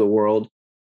all over the world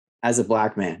as a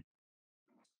Black man?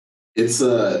 It's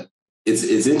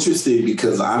interesting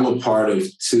because I'm a part of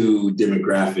two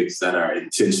demographics that are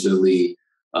intentionally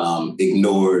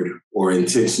ignored or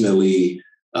intentionally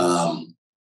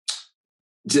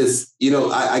just, you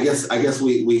know, I guess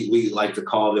we like to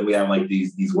call them, we have like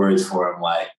these words for them,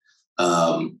 like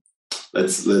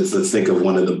let's think of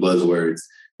one of the buzzwords.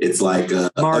 It's like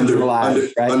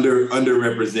marginalized, right?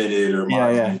 underrepresented or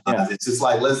marginalized. Yeah. It's just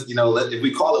like, if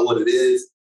we call it what it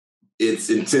is, it's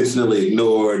intentionally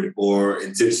ignored or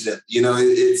intentional. You know,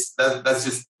 that's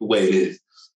just the way it is.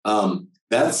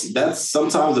 That's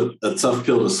sometimes a tough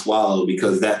pill to swallow,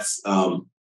 because that's a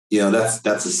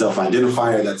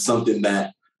self-identifier. That's something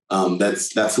that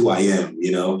that's who I am.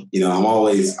 You know, I'm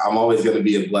always going to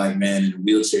be a Black man in a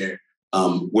wheelchair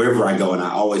wherever I go, and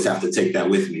I always have to take that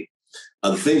with me.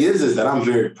 The thing is that I'm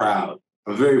very proud.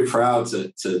 I'm very proud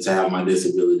to have my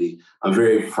disability. I'm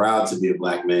very proud to be a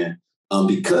Black man,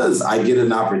 because I get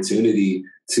an opportunity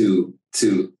to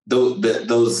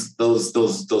those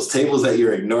tables that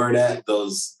you're ignored at,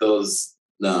 those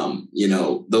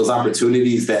those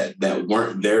opportunities that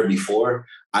weren't there before,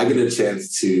 I get a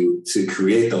chance to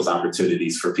create those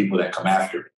opportunities for people that come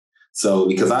after me. So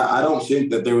because I don't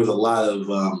think that there was a lot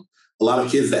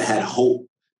of kids that had hope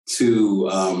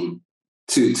to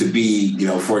be,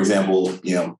 for example,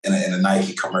 in a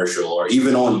Nike commercial or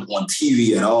even on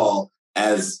TV at all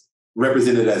as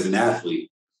represented as an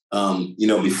athlete.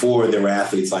 Before there were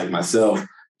athletes like myself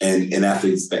and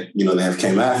athletes that, that have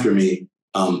came after me,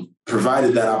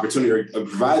 provided that opportunity or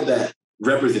provide that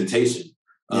representation.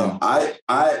 Yeah. I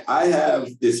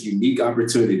have this unique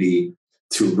opportunity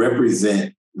to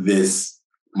represent this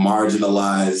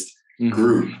marginalized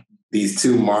group, these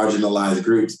two marginalized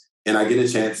groups. And I get a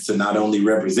chance to not only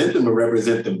represent them, but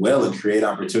represent them well and create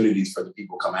opportunities for the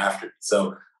people come after me.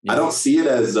 So I don't see it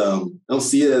as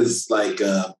like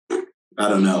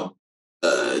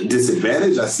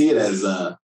disadvantage. I see it as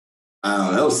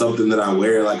something that I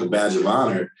wear like a badge of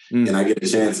honor, and I get a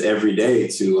chance every day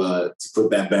to put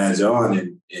that badge on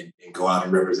and go out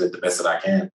and represent the best that I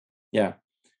can. Yeah,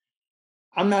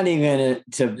 I'm not even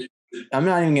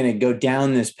gonna go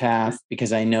down this path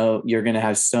because I know you're gonna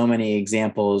have so many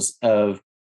examples of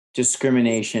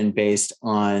discrimination based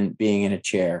on being in a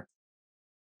chair.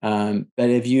 But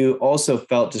have you also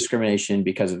felt discrimination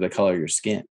because of the color of your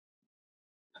skin?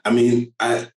 I mean,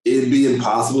 it'd be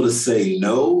impossible to say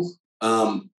no.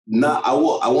 I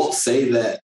won't say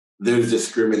that there's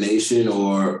discrimination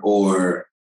or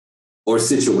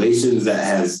situations that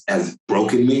has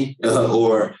broken me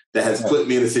or that has put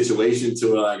me in a situation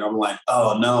to where like I'm like,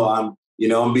 oh no, I'm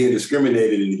being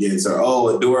discriminated against, or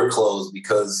oh, a door closed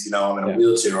because I'm in a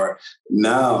wheelchair, or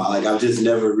no, like I've just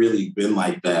never really been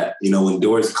like that. When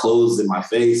doors close in my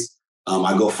face,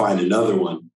 I go find another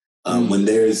one. When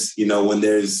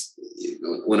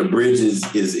a bridge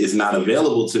is not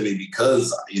available to me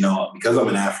because I'm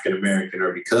an African American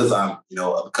or because I'm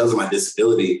because of my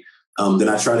disability, then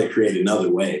I try to create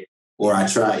another way, or I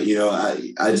try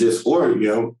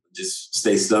just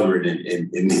stay stubborn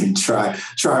and try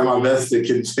my best to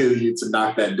continue to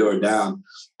knock that door down.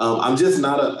 I'm just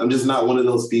not one of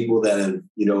those people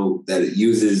that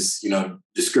uses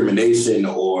discrimination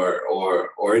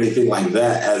or anything like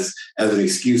that as an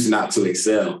excuse not to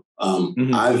excel.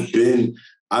 I've been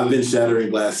shattering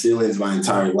glass ceilings my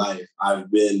entire life. I've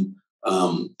been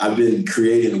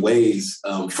creating ways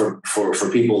for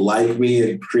people like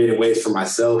me and creating ways for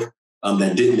myself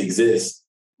that didn't exist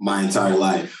my entire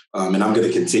life. And I'm going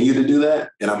to continue to do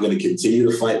that. And I'm going to continue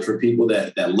to fight for people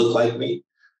that look like me.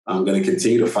 I'm going to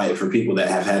continue to fight for people that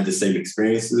have had the same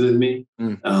experiences as me.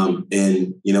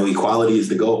 And equality is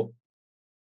the goal.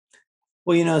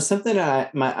 Well, something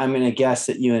I'm going to guess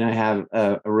that you and I have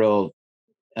a real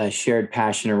shared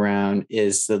passion around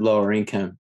is the lower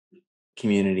income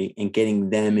community and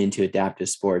getting them into adaptive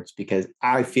sports, because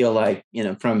I feel like,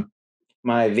 from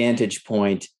my vantage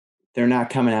point, they're not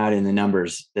coming out in the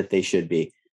numbers that they should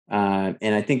be.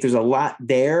 And I think there's a lot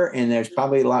there, and there's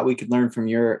probably a lot we could learn from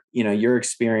your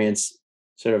experience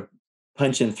sort of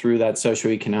punching through that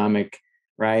socioeconomic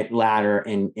ladder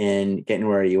and getting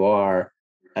where you are.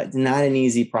 Not an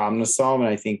easy problem to solve. And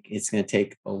I think it's going to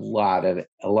take a lot of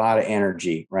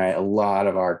energy, right? A lot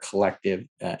of our collective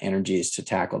energies to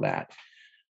tackle that.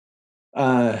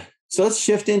 So let's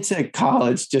shift into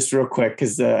college just real quick,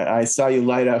 because I saw you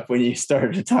light up when you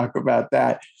started to talk about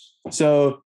that.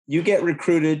 So you get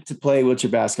recruited to play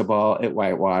wheelchair basketball at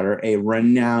Whitewater, a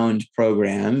renowned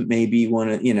program, maybe one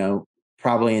of,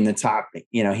 probably in the top,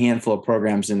 handful of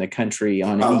programs in the country.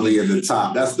 Probably in the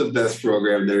top. That's the best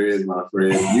program there is, my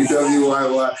friend.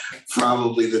 UW-Whitewater,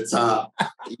 probably the top.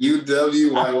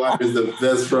 UW-Whitewater is the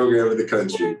best program in the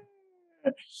country.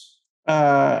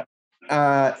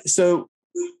 So,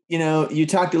 you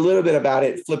talked a little bit about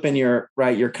it, flipping your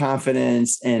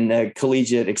confidence and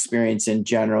collegiate experience in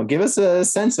general. Give us a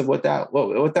sense of what that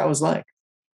was like.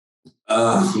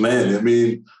 Man, I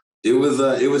mean, it was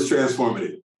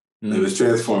transformative. It was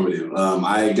transformative.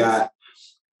 I got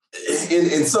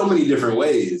in so many different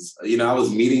ways. I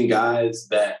was meeting guys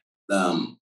that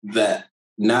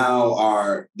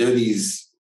now there's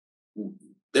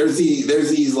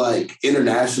these like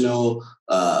international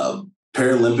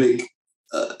Paralympic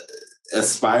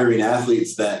aspiring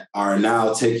athletes that are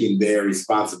now taking their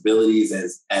responsibilities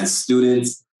as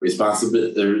students,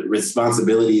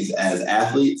 responsibilities as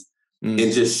athletes, and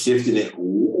just shifting it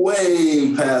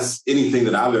way past anything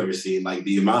that I've ever seen. Like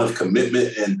the amount of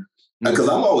commitment, and because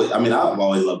I've always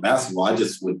loved basketball. I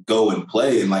just would go and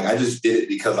play, and like I just did it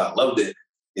because I loved it.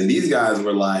 And these guys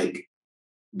were like,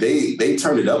 they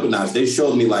turned it up a notch. They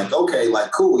showed me like, okay,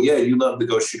 like cool, yeah, you love to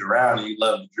go shoot around and you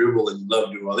love to dribble and you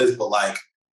love to do all this, but like,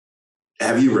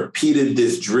 have you repeated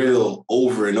this drill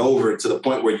over and over to the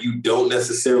point where you don't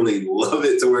necessarily love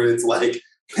it, to where it's like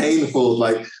painful?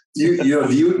 Like,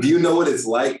 do you know what it's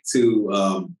like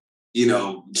to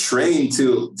train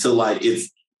to like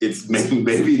it's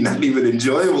maybe not even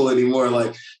enjoyable anymore?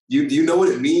 Like, you know what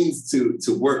it means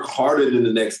to work harder than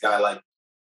the next guy? Like,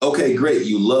 okay, great,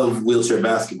 you love wheelchair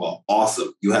basketball,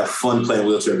 awesome, you have fun playing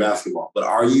wheelchair basketball, but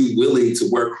are you willing to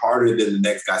work harder than the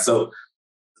next guy? So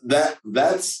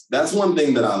that's one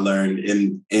thing that I learned,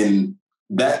 and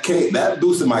that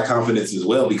boosted my confidence as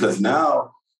well, because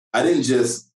now I didn't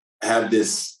just have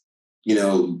this,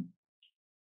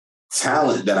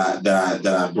 talent that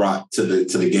I brought to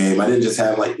the game. I didn't just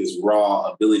have like this raw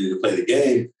ability to play the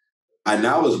game. I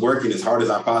now was working as hard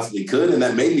as I possibly could, and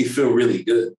that made me feel really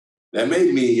good. That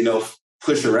made me,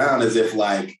 push around as if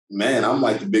like, man, I'm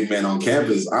like the big man on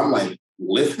campus. I'm like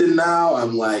lifting now.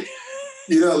 I'm like,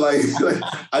 I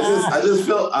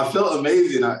felt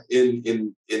amazing.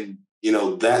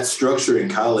 That structure in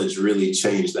college really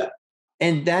changed that.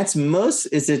 And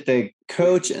is it the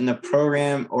coach and the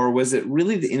program, or was it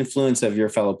really the influence of your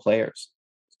fellow players?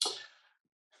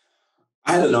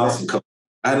 I had an awesome coach.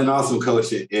 in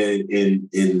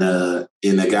a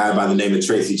guy by the name of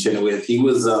Tracy Chenoweth. He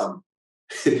was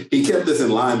he kept us in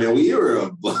line, man. We were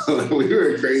a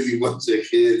crazy bunch of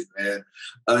kids, man.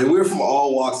 We were from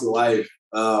all walks of life.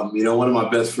 One of my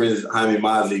best friends, Jaime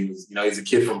Mazzi, he's a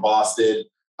kid from Boston.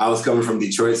 I was coming from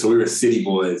Detroit, so we were city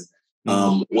boys.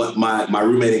 What my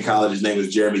roommate in college, his name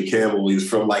was Jeremy Campbell. He was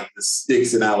from like the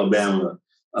sticks in Alabama.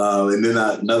 And then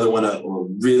another one, a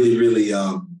really, really,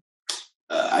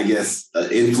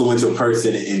 influential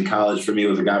person in college for me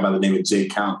was a guy by the name of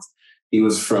Jake Counts. He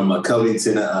was from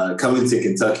Covington,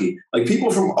 Kentucky. Like,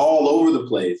 people from all over the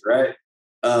place, right?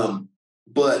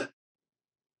 But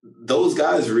those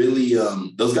guys really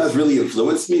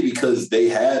influenced me, because they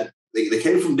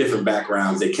came from different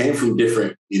backgrounds. They came from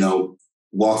different,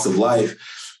 walks of life.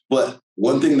 But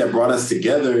one thing that brought us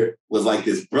together was like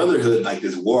this brotherhood, like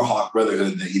this Warhawk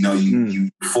brotherhood that,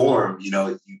 you form,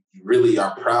 you really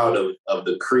are proud of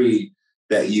the creed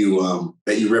that you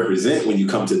represent when you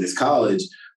come to this college.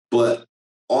 But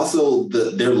also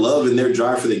their love and their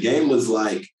drive for the game was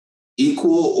like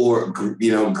equal or,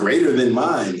 greater than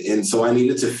mine. And so I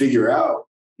needed to figure out,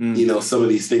 some of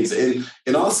these things.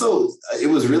 And also it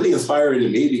was really inspiring to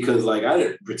me, because like I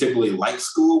didn't particularly like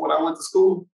school when I went to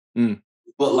school.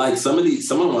 But like some of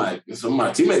my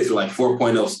teammates were like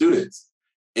 4.0 students,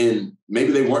 and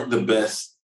maybe they weren't the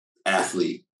best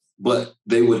athlete, but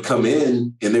they would come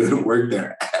in and they would work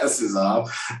their asses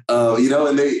off, and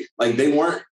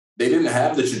they didn't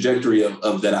have the trajectory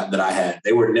of that I had.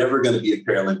 They were never going to be a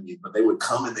Paralympian, but they would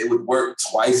come and they would work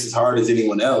twice as hard as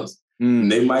anyone else.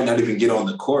 And they might not even get on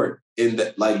the court. And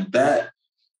that,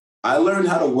 I learned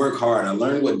how to work hard. I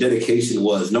learned what dedication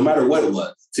was, no matter what it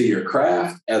was, to your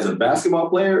craft as a basketball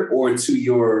player or to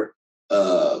your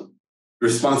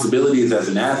responsibilities as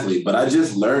an athlete. But I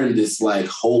just learned this like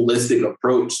holistic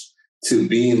approach to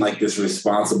being like this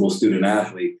responsible student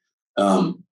athlete.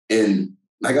 And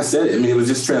like I said, it was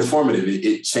just transformative.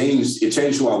 It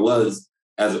changed who I was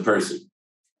as a person.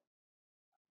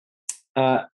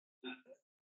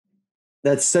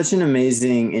 That's such an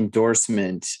amazing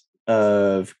endorsement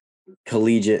of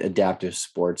collegiate adaptive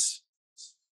sports.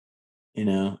 It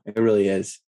really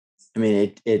is.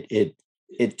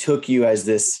 It took you as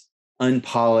this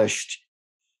unpolished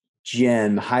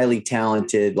gem, highly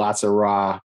talented, lots of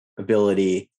raw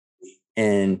ability,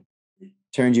 and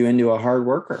turned you into a hard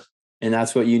worker. And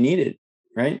that's what you needed,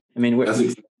 right?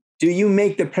 Do you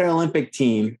make the Paralympic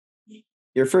team?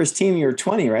 Your first team, you were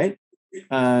 20, right?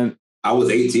 I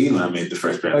was 18 when I made the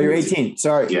first Paralympic. Oh, you're 18.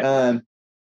 Sorry. Yeah.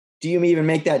 Do you even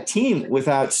make that team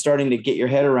without starting to get your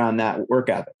head around that work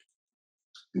ethic?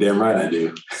 Damn right I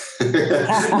do.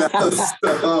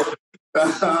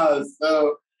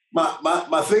 So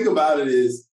my thing about it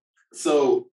is,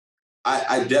 so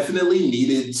I definitely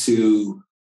needed to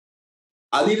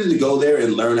go there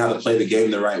and learn how to play the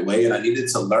game the right way. And I needed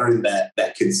to learn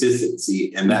that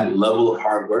consistency and that level of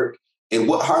hard work and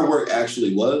what hard work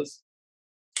actually was.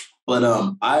 But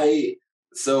I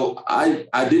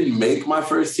didn't make my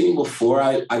first team before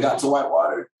I got to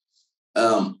Whitewater.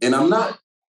 And I'm not,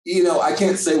 I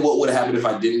can't say what would have happened if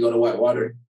I didn't go to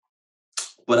Whitewater.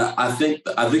 But I think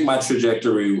my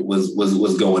trajectory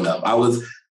was going up. I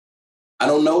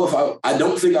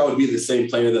don't think I would be the same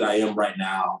player that I am right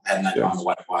now had not gone to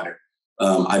Whitewater.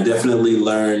 I definitely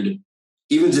learned,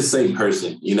 even just same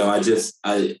person,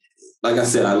 like I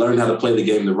said, I learned how to play the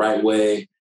game the right way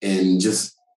and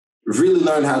just really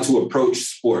learned how to approach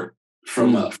sport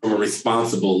from a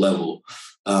responsible level.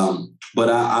 But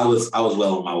I was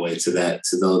well on my way to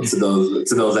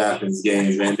those Athens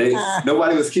games, man.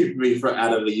 Nobody was keeping me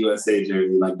out of the USA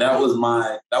jersey. Like that was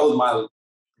my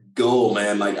goal,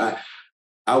 man. Like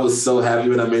I was so happy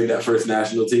when I made that first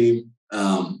national team,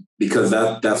 because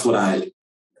that's what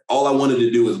all I wanted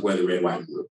to do was wear the red, white, and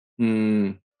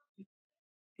blue.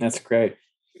 That's great.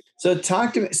 So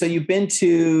talk to me. So you've been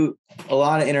to a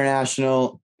lot of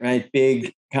international, right?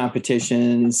 Big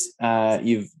competitions.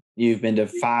 You've been to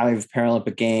 5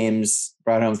 Paralympic games,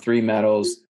 brought home 3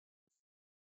 medals.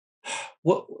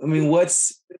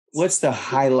 What's the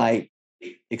highlight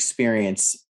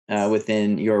experience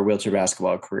within your wheelchair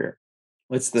basketball career?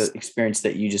 What's the experience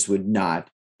that you just would not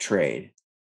trade?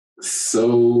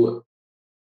 So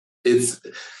that's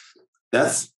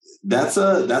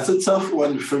a tough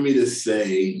one for me to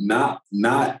say. Not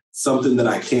something that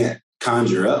I can't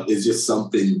conjure up. It's just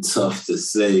something tough to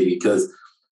say, because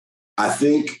I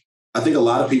think a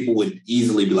lot of people would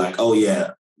easily be like, oh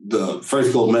yeah, the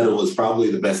first gold medal was probably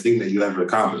the best thing that you ever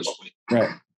accomplished. Right.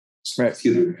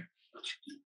 Excuse me.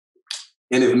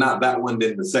 And if not that one,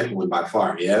 then the second one by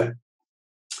far, yeah.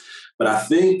 But I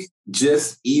think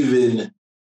just even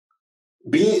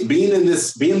being in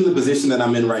the position that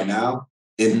I'm in right now,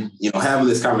 and having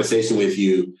this conversation with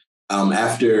you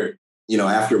after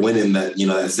winning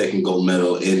that second gold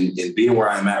medal, and being where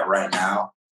I'm at right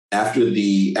now after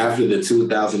the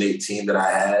 2018 that I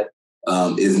had,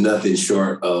 is nothing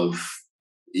short of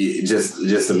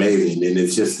just amazing. And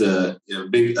it's just a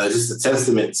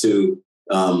testament to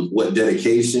what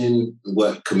dedication,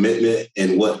 what commitment,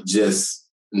 and what just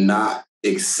not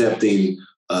accepting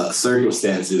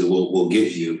circumstances will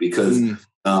get you. Because in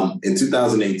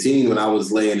 2018, when I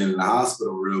was laying in the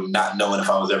hospital room, not knowing if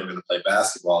I was ever going to play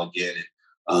basketball again,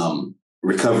 and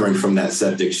recovering from that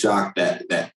septic shock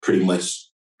that pretty much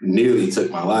nearly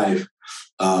took my life,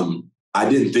 I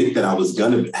didn't think that I was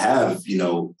going to have,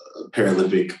 a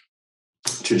Paralympic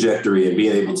trajectory and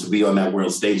being able to be on that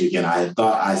world stage again. I had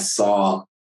thought I saw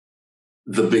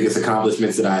the biggest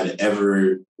accomplishments that I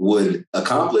ever would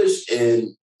accomplish, and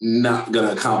not going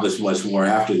to accomplish much more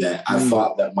after that. I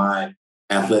thought that my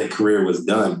athletic career was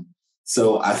done.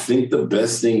 So I think the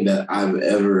best thing that I've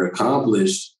ever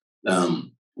accomplished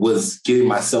was getting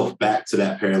myself back to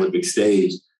that Paralympic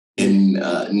stage. And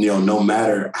no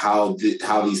matter how these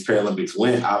Paralympics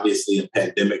went, obviously a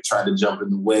pandemic tried to jump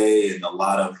in the way, and a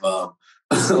lot of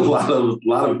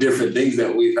different things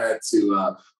that we've had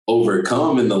to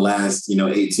overcome in the last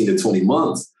 18 to 20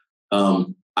 months.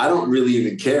 I don't really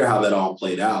even care how that all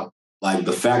played out. Like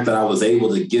the fact that I was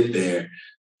able to get there,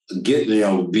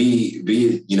 be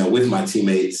with my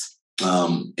teammates,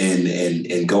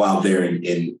 and go out there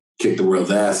and kick the world's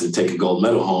ass and take a gold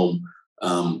medal home.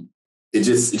 It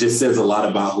just says a lot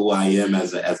about who I am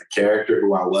as a character,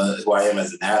 who I am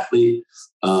as an athlete.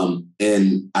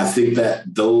 And I think that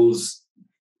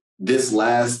this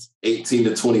last 18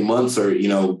 to 20 months, or,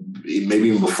 maybe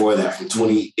even before that, from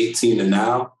 2018 to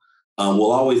now,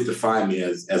 will always define me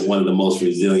as one of the most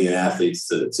resilient athletes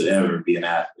to ever be an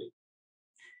athlete.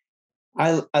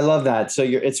 I love that. So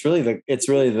it's really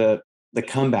the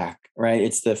comeback, right?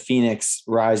 It's the phoenix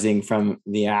rising from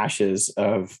the ashes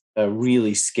of a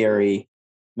really scary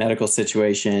medical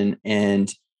situation.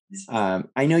 And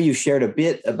I know you shared a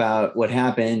bit about what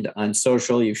happened on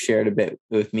social. You've shared a bit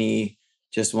with me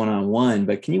just one-on-one,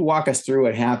 but can you walk us through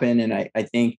what happened? And I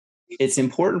think it's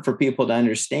important for people to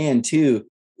understand too,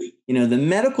 the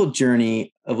medical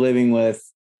journey of living with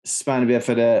spina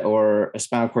bifida or a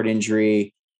spinal cord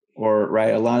injury, or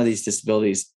right, a lot of these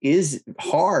disabilities is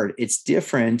hard. It's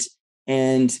different.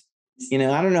 And, I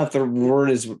don't know if the word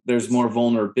is there's more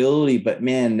vulnerability, but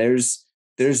man, there's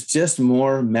just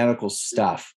more medical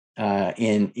stuff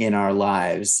in our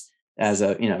lives as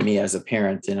me as a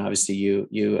parent, and obviously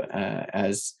you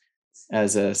as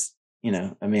a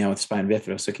man with spina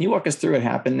bifida. So can you walk us through what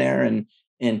happened there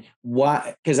and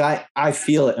why? Because I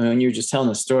feel it. I mean, when you're just telling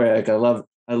the story, like I love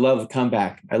the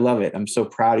comeback. I love it. I'm so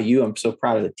proud of you. I'm so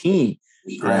proud of the team.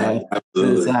 Right.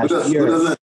 Absolutely.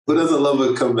 Who doesn't love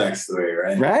a comeback story,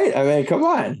 right? Right. I mean, come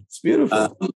on. It's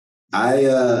beautiful.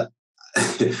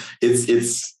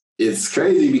 It's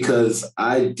crazy because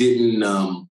I didn't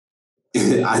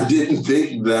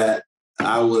think that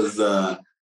I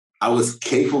was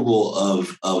capable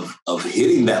of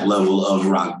hitting that level of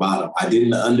rock bottom. I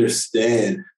didn't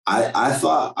understand. I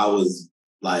thought I was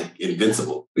like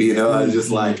invincible, I was just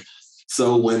like,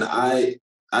 so when I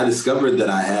discovered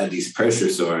that I had these pressure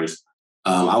sores,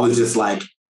 I was just like,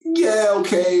 yeah,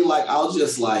 okay. Like, I'll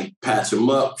just like patch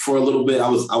them up for a little bit. I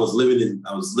was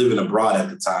living abroad at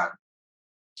the time.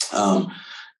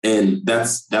 And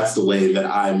that's the way that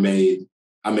I made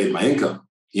I made my income.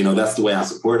 That's the way I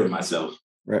supported myself.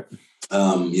 Right.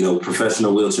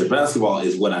 Professional wheelchair basketball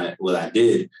is what I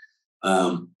did.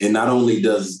 And not only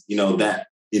does, that,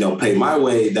 pay my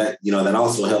way, that, that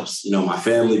also helps, my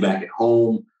family back at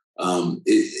home.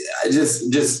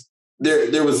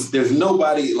 There's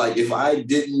nobody, like, if I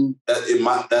didn't, this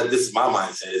is my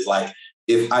mindset, is like,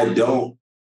 if I don't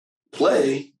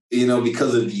play,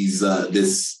 because of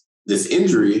this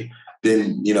injury,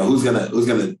 then, who's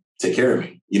gonna take care of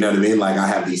me? You know what I mean? Like, I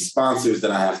have these sponsors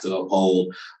that I have to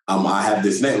uphold. I have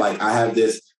this name, like I have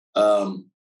this, I'm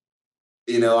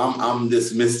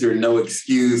this Mr. No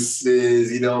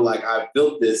Excuses, like I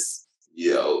built this,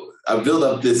 I built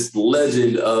up this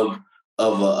legend of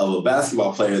a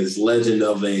basketball player, this legend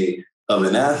of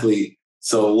an athlete.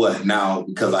 So what now?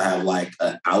 Because I have like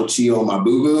an ouchie on my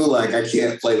boo-boo, like I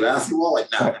can't play basketball.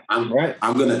 Like now, I'm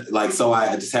gonna, like, so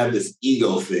I just have this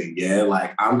ego thing. Yeah,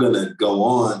 like I'm gonna go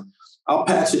on. I'll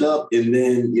patch it up, and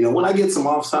then when I get some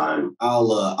off time,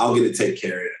 I'll get it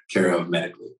taken care of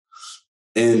medically.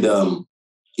 And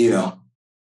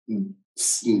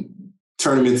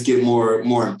tournaments get more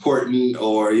important,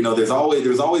 or there's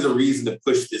always a reason to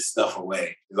push this stuff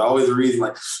away. There's always a reason,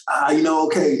 like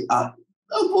okay.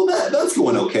 Well, that's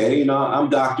going okay. I'm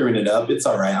doctoring it up. It's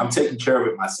all right. I'm taking care of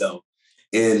it myself.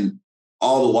 And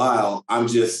all the while, I'm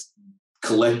just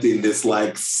collecting this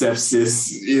like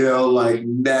sepsis, like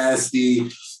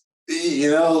nasty,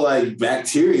 like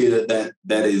bacteria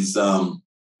that is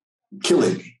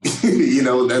killing me.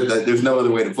 That there's no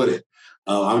other way to put it.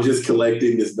 I'm just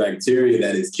collecting this bacteria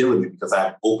that is killing me because I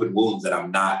have open wounds that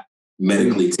I'm not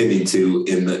medically tending to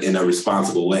in a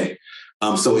responsible way.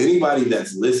 So anybody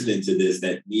that's listening to this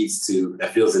that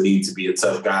feels the need to be a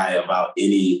tough guy about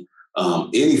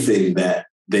anything that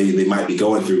they might be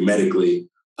going through medically,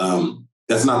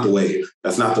 that's not the wave.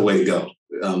 That's not the way to go,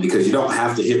 because you don't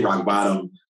have to hit rock bottom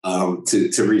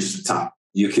to reach the top.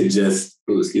 You can just,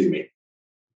 excuse me.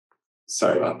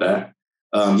 Sorry about that.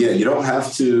 You don't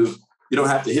have to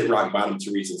hit rock bottom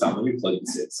to reach the top. Let me plug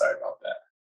this in. Sorry about that.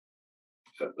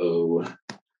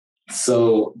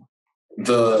 So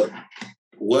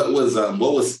what was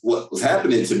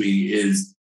happening to me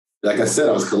is, like I said,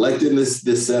 I was collecting this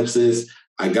sepsis.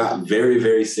 I got very,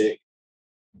 very sick.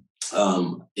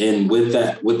 And with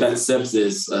that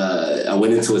sepsis, I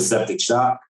went into a septic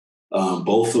shock.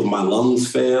 Both of my lungs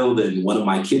failed, and one of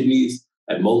my kidneys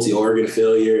had multi-organ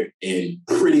failure, and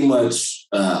pretty much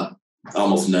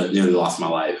almost nearly lost my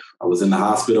life. I was in the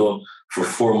hospital for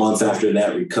 4 months after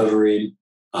that, recovering.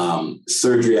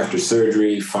 Surgery after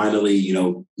surgery, finally,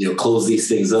 closed these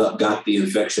things up, got the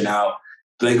infection out.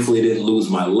 Thankfully, didn't lose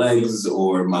my legs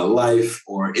or my life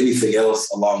or anything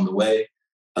else along the way.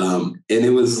 And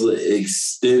it was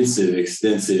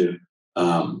extensive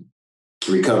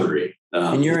recovery.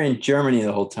 And you're in Germany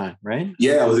the whole time, right?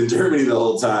 Yeah, I was in Germany the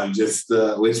whole time, just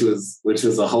which was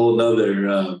a whole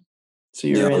nother. So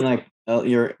you're in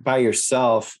you're by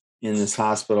yourself in this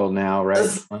hospital now, right?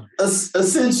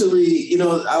 Essentially,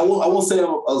 I won't say I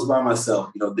was by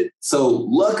myself. So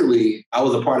luckily, I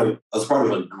was part of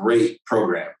a great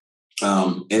program,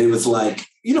 and it was like,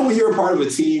 when you're a part of a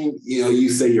team, you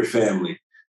say your family,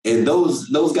 and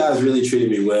those guys really treated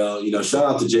me well. Shout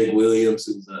out to Jake Williams,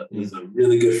 who's a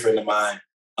really good friend of mine.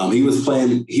 He was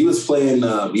playing.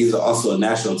 He's also a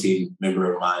national team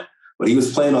member of mine, but he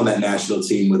was playing on that national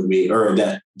team with me, or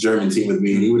that German team with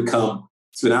me, and he would come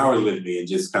spend hours with me and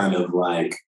just kind of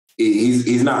like,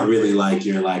 he's not really like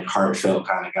your like heartfelt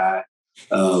kind of guy.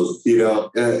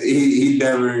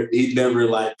 He'd never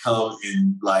like come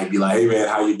and like be like, hey man,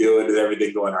 how you doing? Is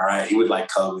everything going all right? He would like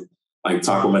come and like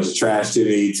talk a bunch of trash to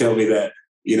me, tell me that,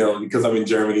 because I'm in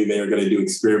Germany, they were going to do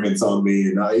experiments on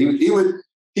me. And he would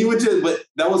just, but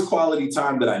that was quality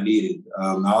time that I needed.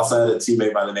 I also had a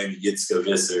teammate by the name of Yitzka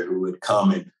Visser who would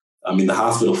come and, the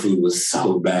hospital food was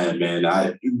so bad, man.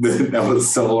 That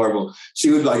was so horrible. She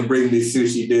would like bring me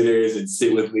sushi dinners and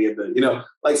sit with me and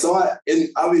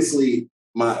obviously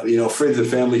my, friends and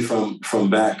family from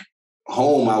back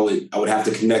home, I would have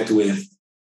to connect with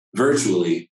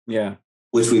virtually. Yeah.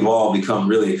 Which we've all become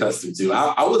really accustomed to.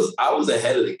 I was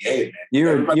ahead of the game,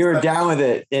 man. You were down with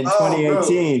it in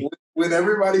 2018. Bro, when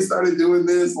everybody started doing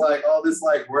this, like all this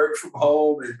like work from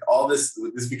home and all this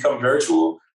become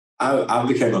virtual, I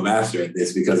became a master at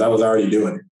this because I was already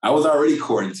doing it. I was already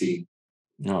quarantined.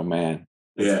 Oh man.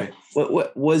 Yeah.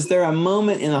 What was there a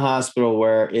moment in the hospital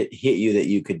where it hit you that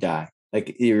you could die?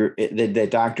 Like the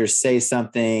doctors say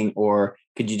something, or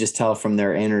could you just tell from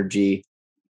their energy?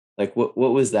 Like what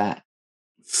was that?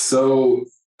 So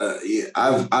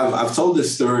I've told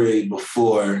this story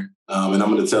before, and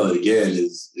I'm going to tell it again,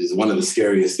 is one of the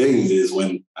scariest things is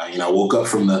when, I woke up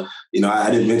from I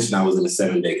didn't mention I was in a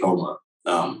 7-day coma.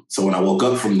 So when I woke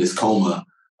up from this coma,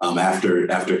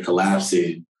 after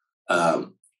collapsing,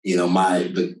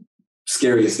 the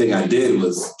scariest thing I did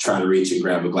was try to reach and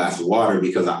grab a glass of water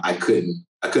because I couldn't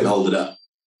hold it up.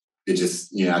 It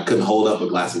just, I couldn't hold up a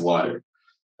glass of water.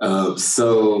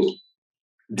 So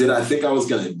did I think I was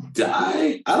going to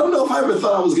die? I don't know if I ever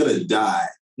thought I was going to die.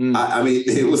 I mean,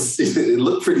 it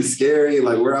looked pretty scary.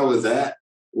 Like where I was at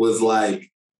was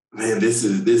like, man, this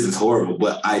is horrible.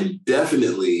 But I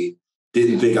definitely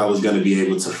didn't think I was going to be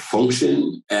able to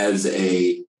function as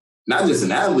not just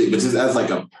an athlete, but just as like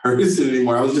a person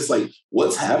anymore. I was just like,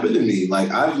 what's happened to me?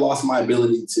 Like I've lost my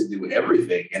ability to do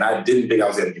everything. And I didn't think I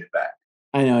was going to get it back.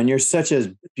 I know. And you're such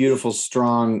a beautiful,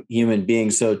 strong human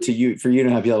being. So for you to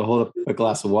not be able to hold up a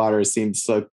glass of water seems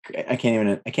so, I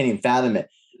can't even fathom it.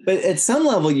 But at some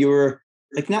level, you were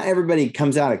like, not everybody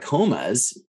comes out of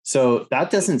comas. So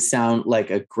that doesn't sound like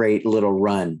a great little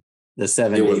run, the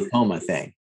 7-day coma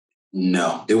thing.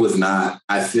 No, it was not.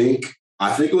 I think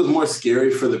it was more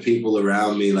scary for the people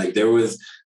around me. Like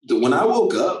when I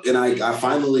woke up and I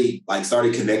finally like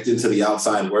started connecting to the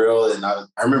outside world, and I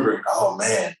remember, oh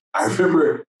man, I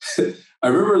remember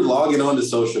logging on to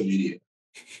social media,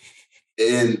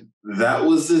 and that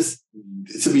was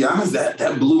to be honest,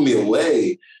 that blew me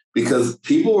away because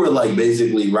people were like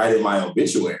basically writing my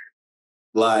obituary.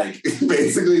 Like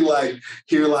basically like,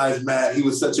 here lies Matt. He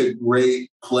was such a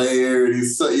great player. And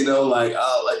he's so, like,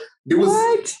 oh, like it was,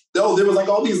 what? No, there was like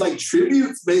all these like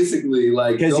tributes basically.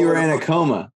 Like, because you were in a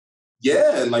coma.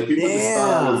 Yeah. And like people just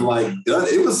thought I was like done.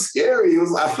 It was scary.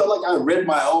 I felt like I read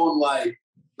my own, like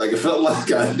it felt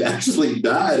like I actually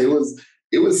died. It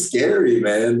was scary,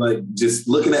 man. Like just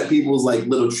looking at people's like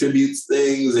little tributes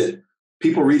things and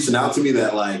people reaching out to me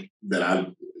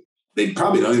they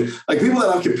probably don't even, like people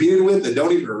that I've competed with that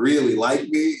don't even really like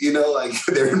me, like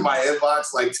they're in my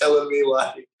inbox, like telling me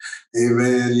like, hey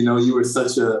man, you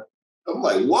were I'm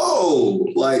like, whoa,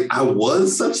 like I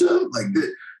was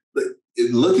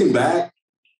looking back,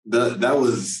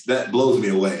 that blows me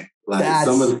away. Like that's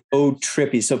so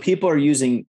trippy. So people are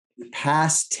using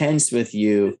past tense with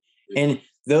you, and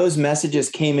those messages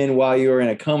came in while you were in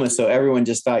a coma. So everyone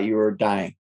just thought you were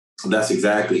dying. That's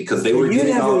exactly, because they were you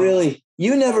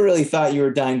never really thought you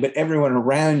were dying, but everyone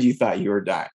around you thought you were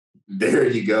dying. There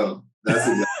you go. That's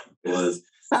exactly what it was.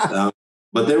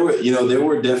 But there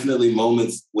were definitely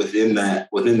moments within that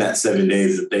 7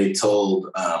 days that they told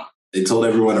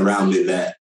everyone around me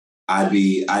that I'd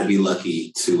be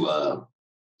lucky to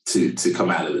come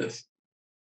out of this.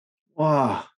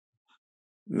 Wow,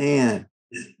 man.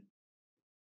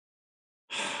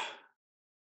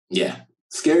 Yeah,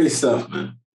 scary stuff,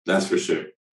 man. That's for sure.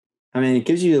 I mean, it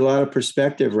gives you a lot of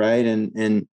perspective, right?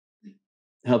 And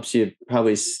helps you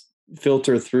probably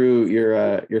filter through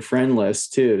your friend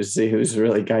list too to see who's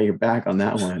really got your back on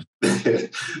that one.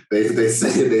 they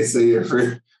say your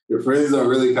friends don't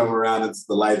really come around until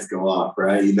the lights go off,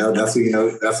 right?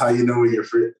 That's how you know who your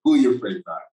friends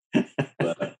are.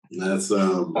 But that's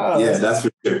that's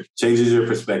for sure. Changes your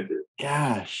perspective.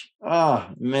 Gosh, oh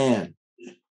man,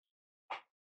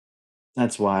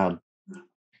 that's wild.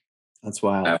 That's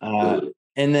wild.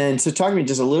 And then, so talk to me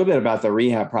just a little bit about the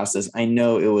rehab process. I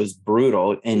know it was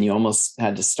brutal and you almost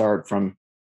had to start from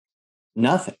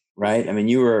nothing, right? I mean,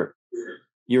 you were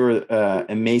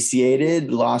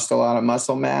emaciated, lost a lot of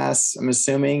muscle mass, I'm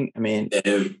assuming. I mean,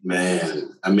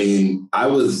 man, I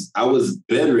was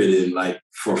bedridden like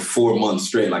for 4 months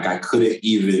straight. Like I couldn't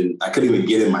even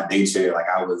get in my day chair. Like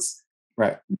I was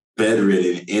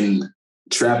bedridden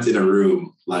trapped in a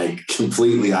room, like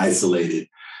completely isolated.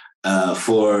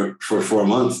 For 4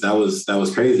 months. That was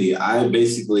crazy. I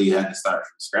basically had to start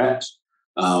from scratch.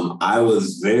 I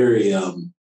was very,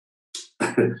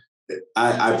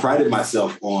 I prided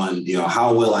myself on,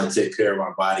 how well I take care of my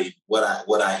body, what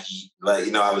I eat.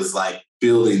 Like, I was like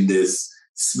building this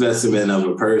specimen of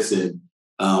a person,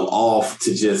 off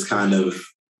to just kind of,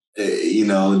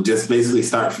 just basically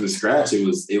start from scratch. It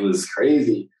was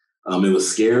crazy. It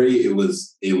was scary.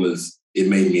 It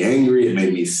made me angry. It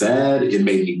made me sad. It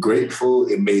made me grateful.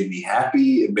 It made me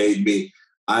happy. It made me,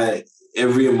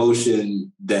 every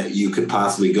emotion that you could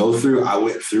possibly go through, I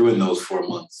went through in those 4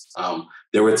 months.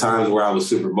 There were times where I was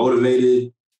super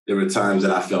motivated. There were times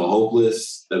that I felt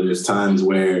hopeless. There was times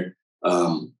where,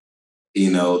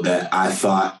 that I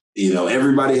thought,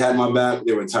 everybody had my back.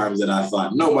 There were times that I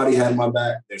thought nobody had my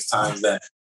back. There's times that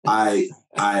I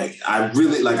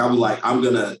really like, I was like, I'm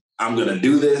gonna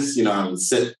do this. I would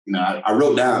sit, I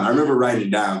wrote down, I remember writing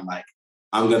down, like,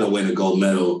 I'm going to win a gold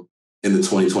medal in the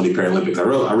 2020 Paralympics.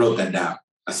 I wrote that down.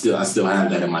 I still have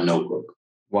that in my notebook.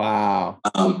 Wow.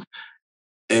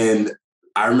 And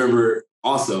I remember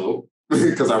also,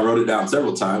 because I wrote it down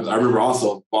several times, I remember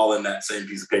also balling that same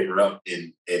piece of paper up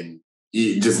and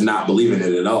just not believing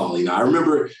it at all. You know, I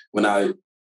remember when I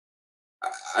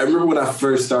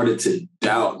first started to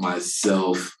doubt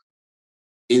myself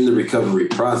in the recovery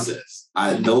process.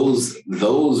 Those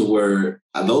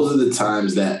are the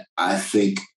times that I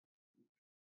think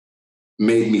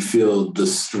made me feel the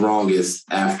strongest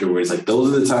afterwards. Like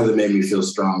those are the times that made me feel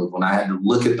strong, when I had to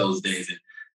look at those days and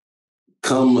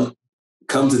come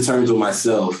to terms with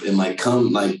myself and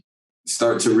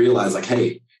start to realize like,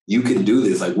 hey, you can do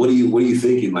this. Like, what are you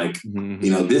thinking? Like,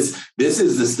 you know, this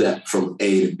is the step from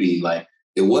A to B. Like,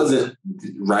 it wasn't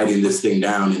writing this thing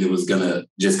down and it was gonna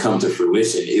just come to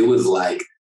fruition. It was like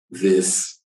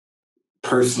this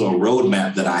personal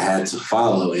roadmap that I had to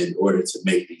follow in order to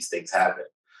make these things happen.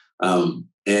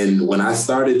 And when I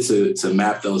started to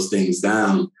map those things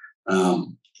down,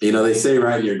 you know, they say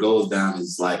writing your goals down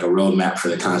is like a roadmap for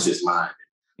the conscious mind.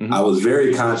 I was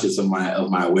very conscious of my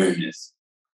awareness,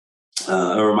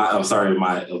 of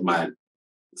my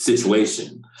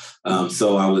situation.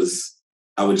 So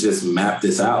I would just map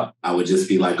this out. I would just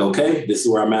be like, okay, this is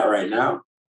where I'm at right now.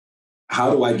 How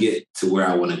do I get to where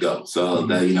I want to go? So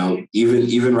that, you know,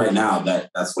 even right now,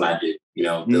 that's what I do. You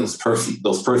know, those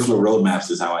personal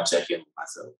roadmaps is how I check in with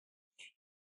myself.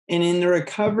 And in the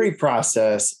recovery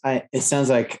process, it sounds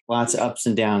like lots of ups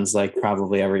and downs, like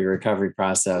probably every recovery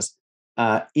process.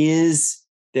 Is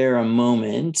there a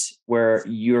moment where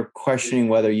you're questioning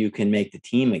whether you can make the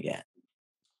team again?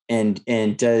 And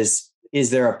is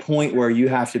there a point where you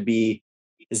have to be,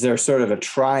 is there sort of a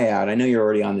tryout? I know you're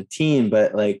already on the team,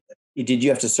 but like, did you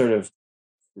have to sort of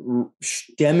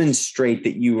demonstrate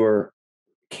that you were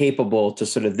capable to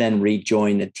sort of then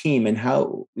rejoin the team? And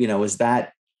how, you know, was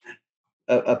that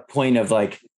a point of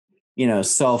like, you know,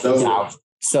 self-doubt,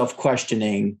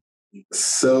 self-questioning?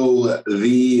 So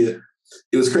it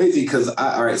was crazy because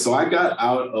I got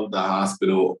out of the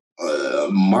hospital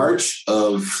March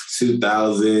of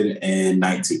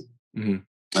 2019.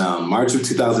 March of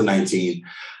 2019.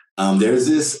 There's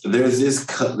this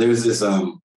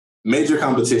major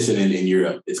competition in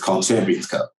Europe. It's called Champions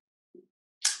Cup.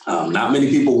 Not many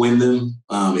people win them.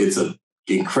 It's an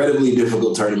incredibly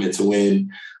difficult tournament to win,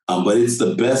 but it's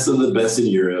the best of the best in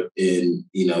Europe. And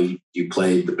you know, you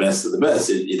play the best of the best.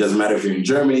 It doesn't matter if you're in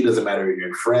Germany. It doesn't matter if you're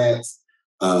in France.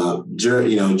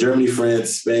 Germany,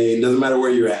 France, Spain. Doesn't matter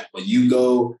where you're at. But you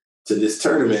go to this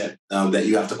tournament that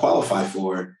you have to qualify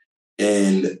for,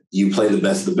 and you play the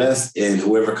best of the best. And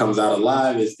whoever comes out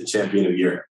alive is the champion of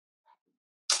Europe.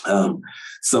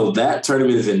 So that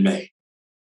tournament is in May.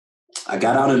 I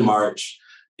got out in March,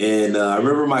 and I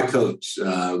remember my coach,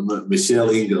 Michel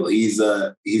Engel. He's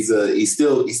still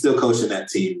coaching that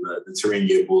team, the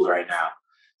Thuringia Bulls right now.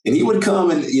 And he would come,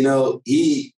 and you know,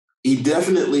 he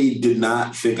definitely did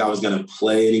not think I was going to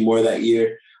play anymore that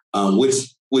year,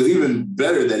 which was even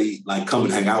better that he like come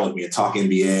and hang out with me and talk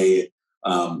NBA.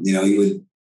 You know,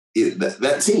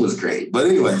 that team was great. But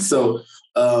anyway, so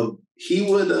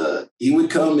he would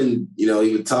come and, you know,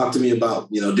 he would talk to me about,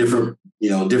 you know, different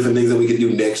things that we could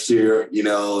do next year, you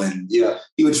know, and, you know,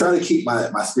 he would try to keep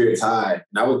my spirits high.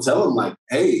 And I would tell him like,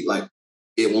 hey, like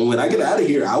when I get out of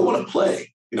here, I want to play.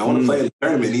 You know, I want to play in the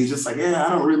tournament. And he's just like, yeah, I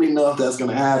don't really know if that's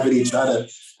going to happen. He tried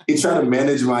to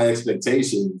manage my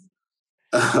expectations.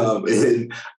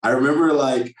 And I remember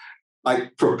like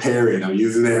preparing, I'm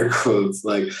using air quotes.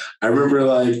 Like, I remember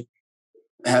like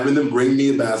having them bring me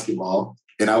a basketball,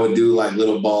 and I would do like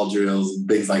little ball drills and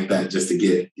things like that just to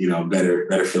get, you know,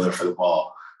 better feeling for the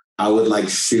ball. I would like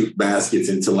shoot baskets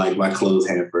into like my clothes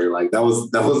hamper. Like that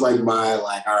was like my,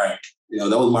 like, all right, you know,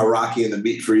 that was my Rocky and the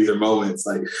meat freezer moments.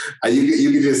 Like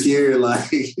you could just hear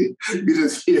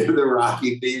the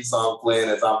Rocky theme song playing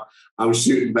as I'm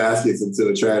shooting baskets into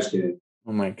a trash can.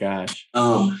 Oh my gosh.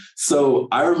 So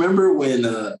I remember when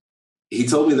he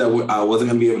told me that I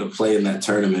wasn't going to be able to play in that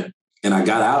tournament, and I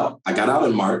got out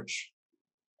in March.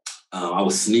 I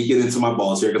was sneaking into my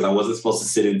ball chair because I wasn't supposed to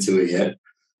sit into it yet.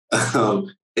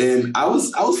 And I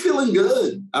was feeling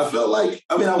good. I felt like,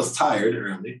 I mean, I was tired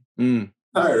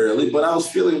early, but I was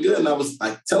feeling good. And I was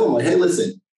like, telling him like, hey,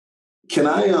 listen, can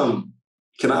I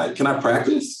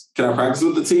practice? Can I practice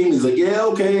with the team? He's like, yeah,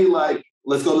 okay. Like,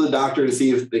 let's go to the doctor and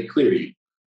see if they clear you.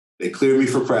 They cleared me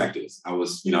for practice. I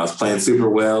was playing super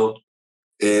well.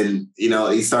 And, you know,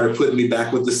 he started putting me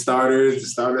back with the starters. The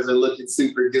starters are looking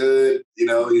super good. You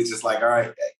know, he's just like, all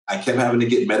right, I kept having to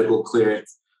get medical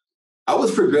clearance. I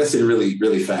was progressing really,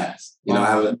 really fast. You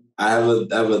know, I have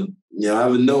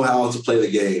a know-how to play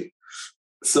the game.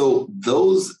 So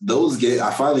those games,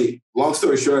 long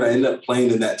story short, I ended up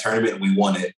playing in that tournament and we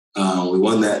won it. We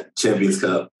won that Champions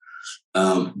Cup.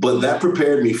 But that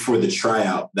prepared me for the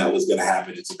tryout that was going to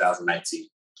happen in 2019.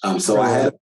 So I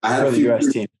had a few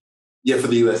US team. Yeah, for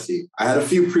the US team. I had a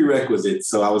few prerequisites.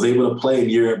 So I was able to play in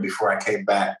Europe before I came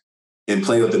back and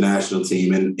play with the national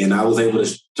team. And I was able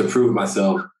to prove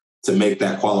myself to make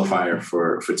that qualifier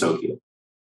for Tokyo.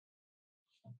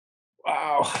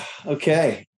 Wow.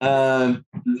 Okay.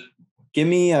 Give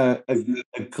me a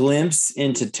glimpse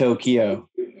into Tokyo.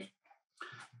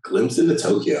 Glimpse into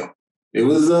Tokyo. It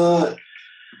was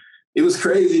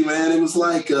crazy, man. It was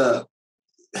like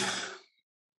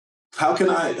how can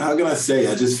I say?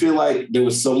 I just feel like there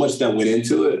was so much that went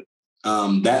into it.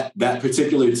 That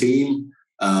particular team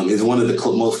is one of the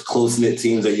most close-knit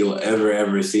teams that you'll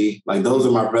ever see. Like, those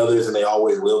are my brothers and they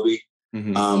always will be.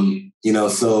 Mm-hmm.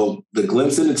 So the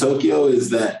glimpse into Tokyo is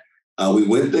that we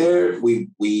went there. We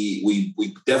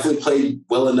definitely played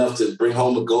well enough to bring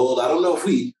home a gold. I don't know if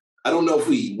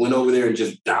we went over there and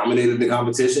just dominated the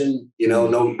competition,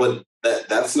 but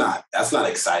that's not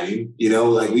exciting.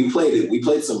 Like, we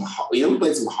played some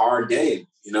hard games,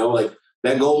 like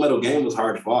that gold medal game was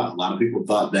hard fought. A lot of people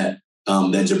thought that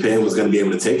Japan was going to be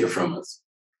able to take it from us.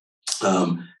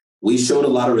 We showed a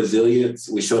lot of resilience.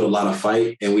 We showed a lot of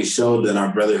fight, and we showed that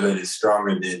our brotherhood is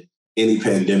stronger than any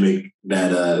pandemic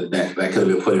that could have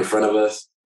been put in front of us.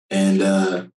 And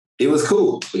it was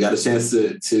cool. We got a chance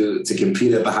to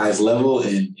compete at the highest level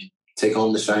and take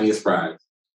home the shiniest prize.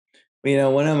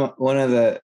 One of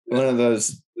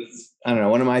those, I don't know,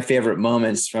 one of my favorite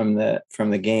moments from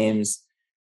the games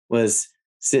was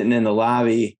sitting in the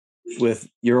lobby with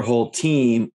your whole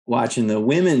team watching the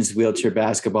women's wheelchair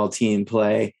basketball team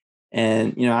play.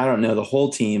 And, I don't know the whole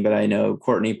team, but I know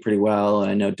Courtney pretty well. And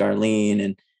I know Darlene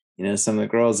and, some of the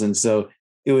girls. And so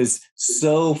it was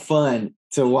so fun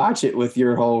to watch it with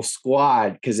your whole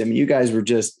squad. Cause you guys were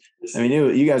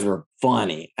you guys were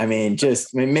funny.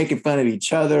 Making fun of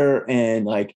each other and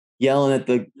like yelling at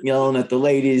the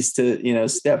ladies to,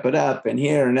 step it up and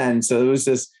here and then. So it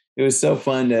was so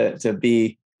fun to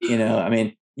be,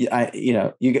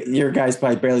 your guys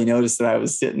probably barely noticed that I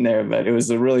was sitting there, but it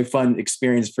was a really fun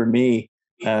experience for me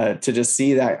to just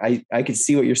see that. I could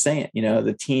see what you're saying.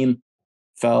 The team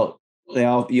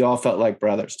you all felt like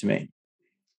brothers to me.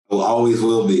 Well, always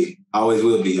will be.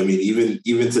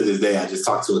 Even to this day, I just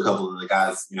talked to a couple of the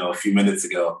guys, a few minutes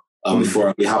ago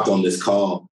before we hopped on this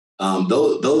call.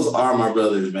 Those are my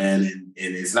brothers, man. And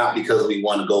it's not because we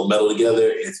won a gold medal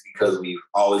together. It's because we've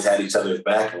always had each other's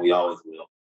back, and we always will.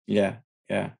 Yeah.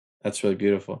 Yeah. That's really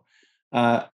beautiful.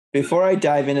 Before I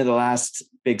dive into the last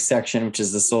big section, which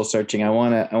is the soul searching, I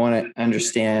want to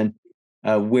understand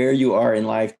where you are in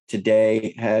life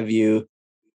today. Have you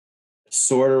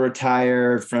sort of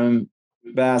retired from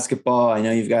basketball? I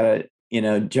know you've got a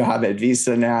job at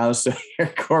Visa now, so you're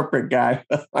a corporate guy.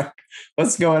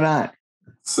 What's going on?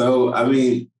 So, I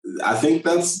think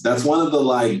that's one of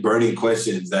the burning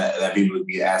questions that people would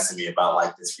be asking me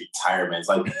about, this retirement. It's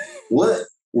like,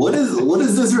 what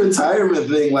is this retirement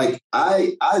thing?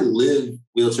 I live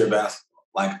wheelchair basketball.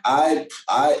 I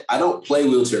don't play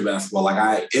wheelchair basketball.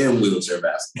 I am wheelchair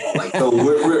basketball. So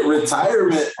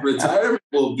retirement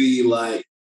will be like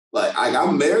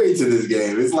I'm married to this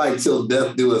game. It's till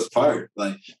death do us part.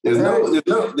 There's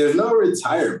no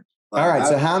retirement. All right.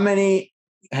 So how many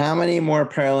more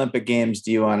Paralympic games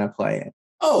do you want to play in?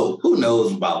 Oh, who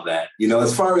knows about that?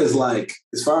 As far as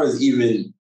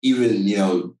even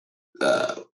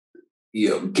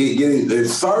getting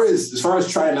as far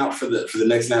as trying out for the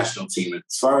next national team,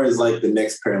 as far as the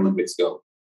next Paralympics go,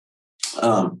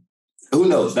 who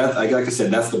knows? That's like I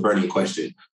said, that's the burning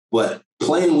question. But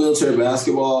playing wheelchair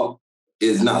basketball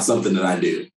is not something that I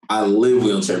do. I live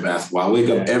wheelchair basketball. I wake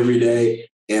up every day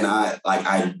and I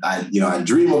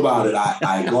dream about it.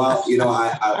 I go out,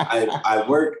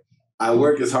 I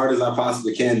work as hard as I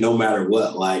possibly can, no matter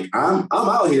what. I'm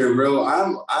out here, bro.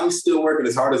 I'm still working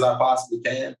as hard as I possibly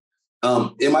can.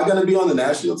 Am I going to be on the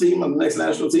national team, on the next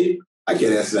national team? I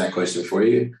can't answer that question for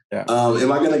you. Yeah.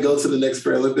 Am I going to go to the next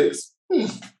Paralympics?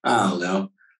 I don't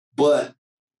know. But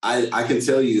I can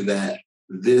tell you that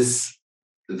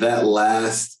that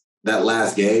last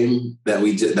game that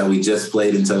we just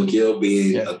played in Tokyo,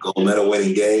 being a gold medal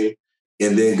winning game,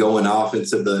 and then going off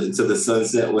into the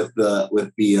sunset with the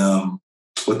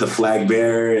flag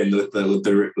bearer and with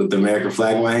the American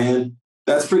flag in my hand.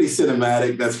 That's pretty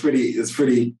cinematic. It's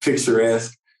pretty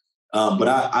picturesque. But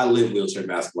I live wheelchair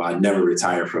basketball. I never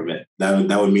retire from it.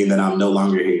 That would mean that I'm no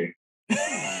longer here.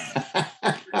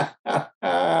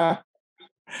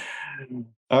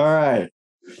 All right.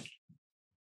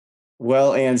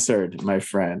 Well answered, my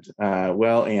friend.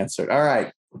 Well answered. All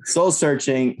right. Soul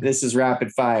searching. This is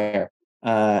rapid fire.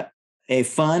 A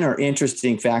fun or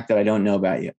interesting fact that I don't know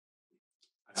about you.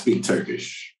 I speak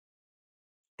Turkish.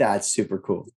 That's super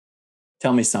cool.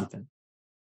 Tell me something.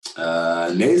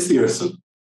 Ne istiyorsun?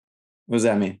 What does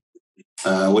that mean?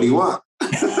 What do you want?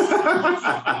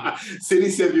 Seni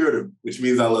seviyorum, which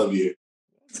means I love you.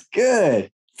 It's good.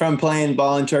 From playing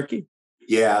ball in Turkey?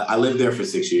 Yeah, I lived there for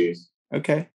 6 years.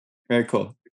 Okay. Very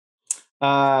cool.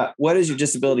 What has your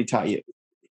disability taught you?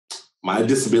 My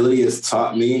disability has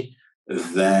taught me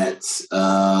that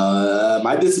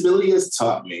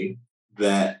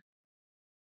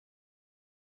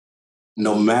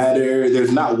no matter,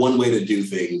 there's not one way to do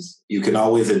things. You can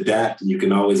always adapt and you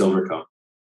can always overcome.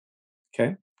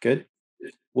 Okay, good.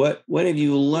 What have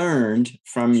you learned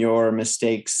from your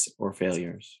mistakes or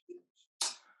failures?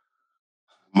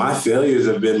 My failures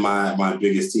have been my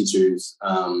biggest teachers.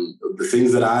 The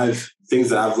things that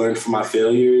I've learned from my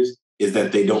failures is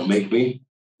that they don't make me.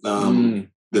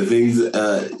 The things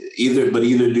either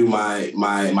do my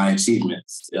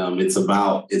achievements. It's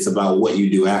about what you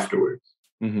do afterwards.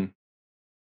 Mm-hmm.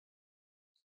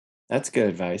 That's good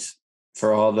advice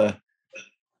for all the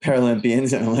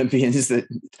Paralympians and Olympians that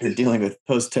are dealing with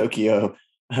post-Tokyo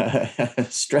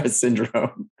stress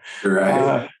syndrome.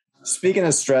 Right. Speaking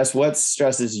of stress, what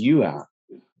stresses you out?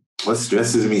 What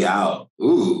stresses me out?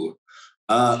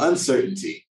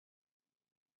 Uncertainty.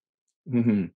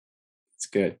 Mm-hmm. It's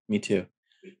good. Me too.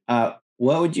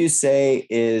 What would you say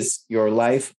is your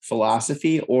life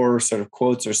philosophy or sort of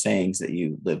quotes or sayings that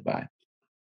you live by?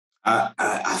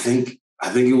 I think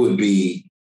it would be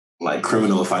like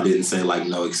criminal if I didn't say like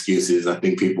no excuses. I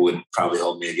think people would probably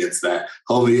hold me against that,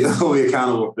 hold me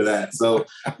accountable for that. So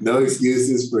no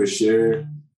excuses for sure.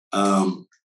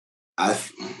 I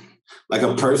like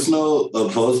a personal,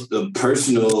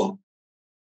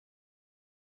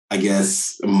 I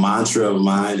guess, mantra of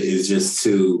mine is just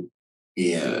to,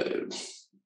 I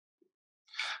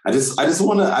just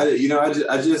want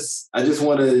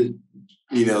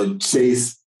to,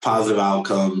 chase positive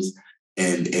outcomes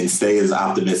and stay as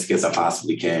optimistic as I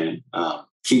possibly can.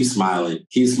 Keep smiling.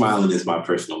 Keep smiling is my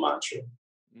personal mantra.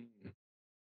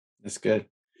 That's good.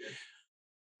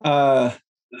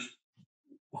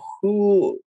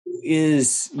 Who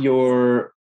is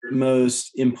your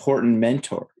most important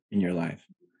mentor in your life?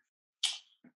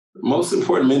 Most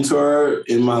important mentor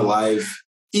in my life,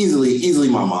 easily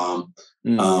my mom.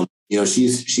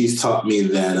 She's taught me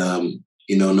that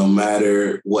no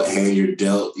matter what hand you're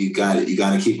dealt, you got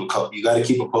to keep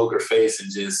a poker face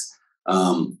and just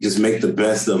make the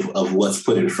best of what's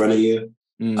put in front of you.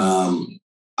 My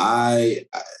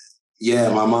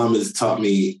mom has taught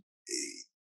me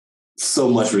so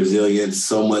much resilience,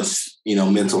 so much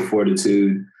mental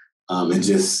fortitude, and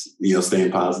just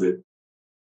staying positive.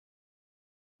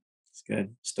 It's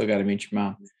good. Still got to meet your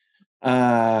mom.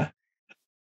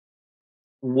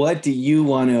 What do you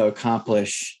want to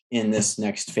accomplish in this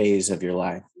next phase of your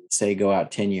life? Say go out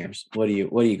 10 years. What are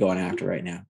you going after right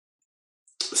now?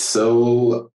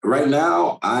 So right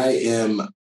now I am,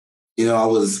 I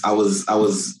was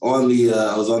on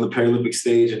the Paralympic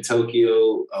stage in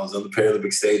Tokyo. I was on the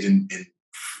Paralympic stage in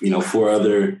 4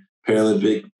 other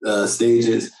Paralympic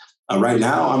stages. Right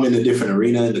now I'm in a different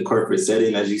arena in the corporate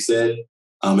setting, as you said.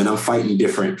 And I'm fighting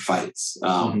different fights.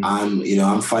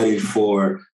 I'm fighting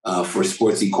for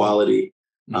sports equality.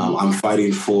 I'm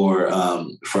fighting for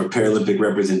Paralympic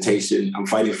representation. I'm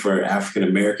fighting for African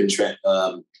American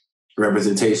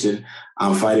representation.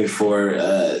 I'm fighting for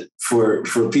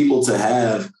people to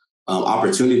have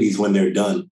opportunities when they're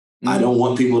done. I don't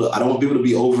want people to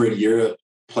be over in Europe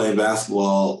playing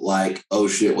basketball like, oh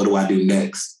shit, what do I do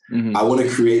next? I want to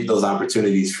create those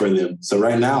opportunities for them. So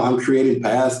right now I'm creating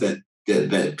paths that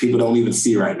people don't even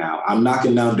see right now. I'm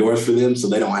knocking down doors for them so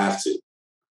they don't have to.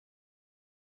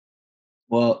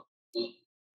 Well,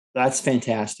 that's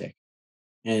fantastic.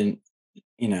 And,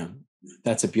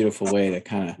 that's a beautiful way to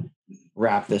kind of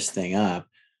wrap this thing up.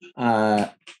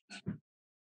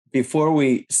 Before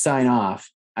we sign off,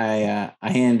 I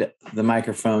hand the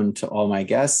microphone to all my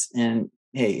guests. And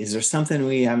hey, is there something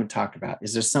we haven't talked about?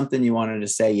 Is there something you wanted to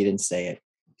say, you didn't say it?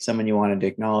 Someone you wanted to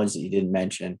acknowledge that you didn't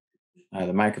mention?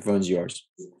 The microphone's yours.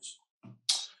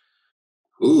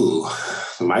 Ooh,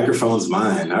 the microphone's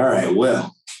mine. All right.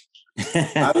 Well,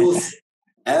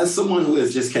 as someone who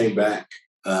has just came back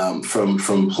from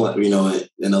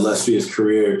an illustrious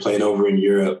career playing over in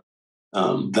Europe,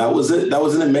 that was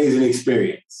an amazing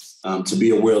experience. To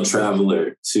be a world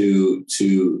traveler, to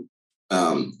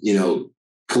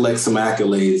collect some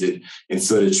accolades and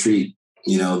sort of treat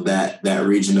that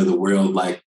region of the world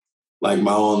like like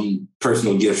my own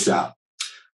personal gift shop.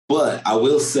 But I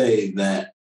will say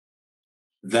that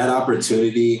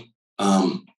opportunity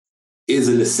is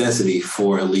a necessity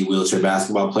for elite wheelchair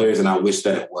basketball players, and I wish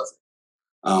that it wasn't.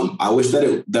 I wish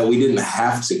that we didn't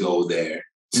have to go there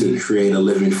to create a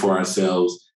living for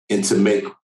ourselves and to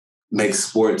make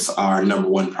sports our number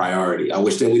one priority. I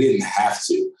wish that we didn't have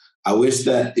to. I wish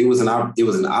that it was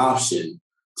an option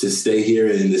to stay here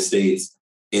in the States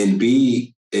and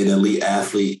be an elite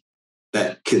athlete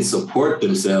that can support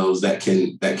themselves, that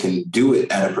can do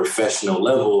it at a professional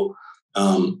level,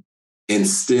 and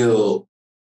still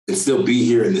be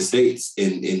here in the States.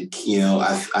 And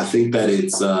I think that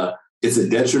it's a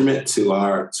detriment to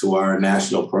our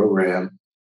national program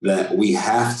that we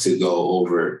have to go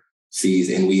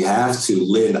overseas and we have to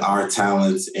lend our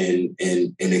talents and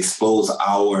expose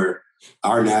our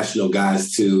national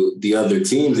guys to the other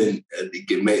teams, and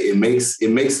it makes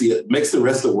the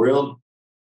rest of the world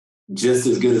just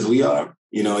as good as we are,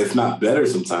 if not better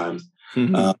sometimes.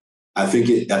 Mm-hmm. I think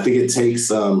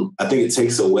it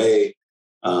takes away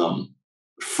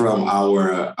from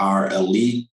our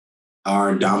elite,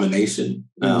 our domination.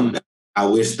 Mm-hmm. I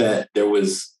wish that there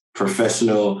was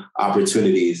professional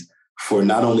opportunities for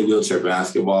not only wheelchair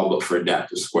basketball, but for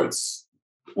adaptive sports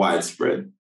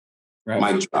widespread.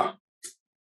 Right. Mic drop.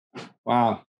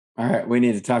 Wow. All right. We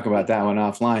need to talk about that one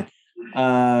offline.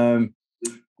 And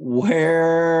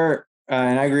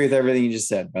I agree with everything you just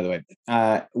said, by the way.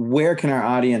 Where can our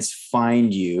audience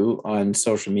find you on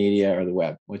social media or the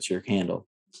web? What's your handle?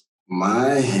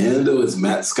 My handle is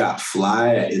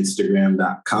MattScottFly at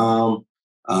Instagram.com.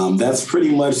 That's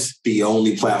pretty much the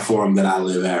only platform that I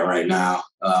live at right now.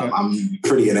 Okay. I'm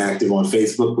pretty inactive on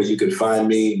Facebook, but you can find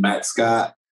me, Matt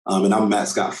Scott. And I'm Matt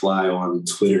Scott Fly on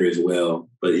Twitter as well,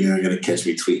 but you're not going to catch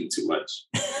me tweeting too much.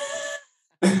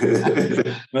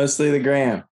 Mostly the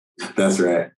gram. That's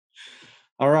right.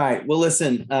 All right. Well,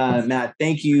 listen, Matt,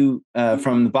 thank you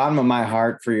from the bottom of my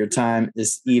heart for your time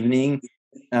this evening.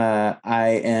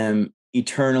 I am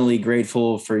eternally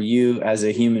grateful for you as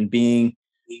a human being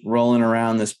rolling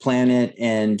around this planet,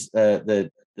 and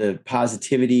the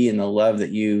positivity and the love that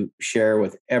you share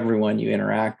with everyone you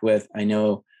interact with. I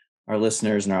know our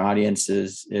listeners and our audience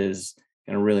is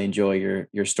going to really enjoy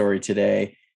your story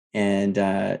today. And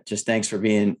just thanks for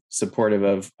being supportive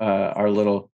of our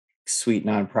little sweet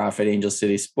nonprofit Angel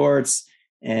City Sports.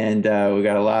 And we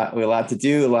got a lot to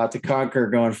do, a lot to conquer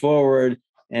going forward.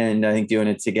 And I think doing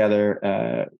it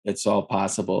together, it's all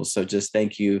possible. So just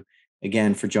thank you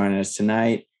again for joining us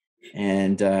tonight.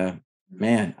 And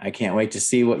man, I can't wait to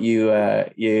see what you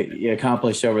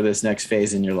accomplish over this next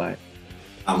phase in your life.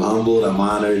 I'm humbled, I'm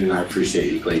honored, and I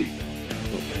appreciate you, Clayton.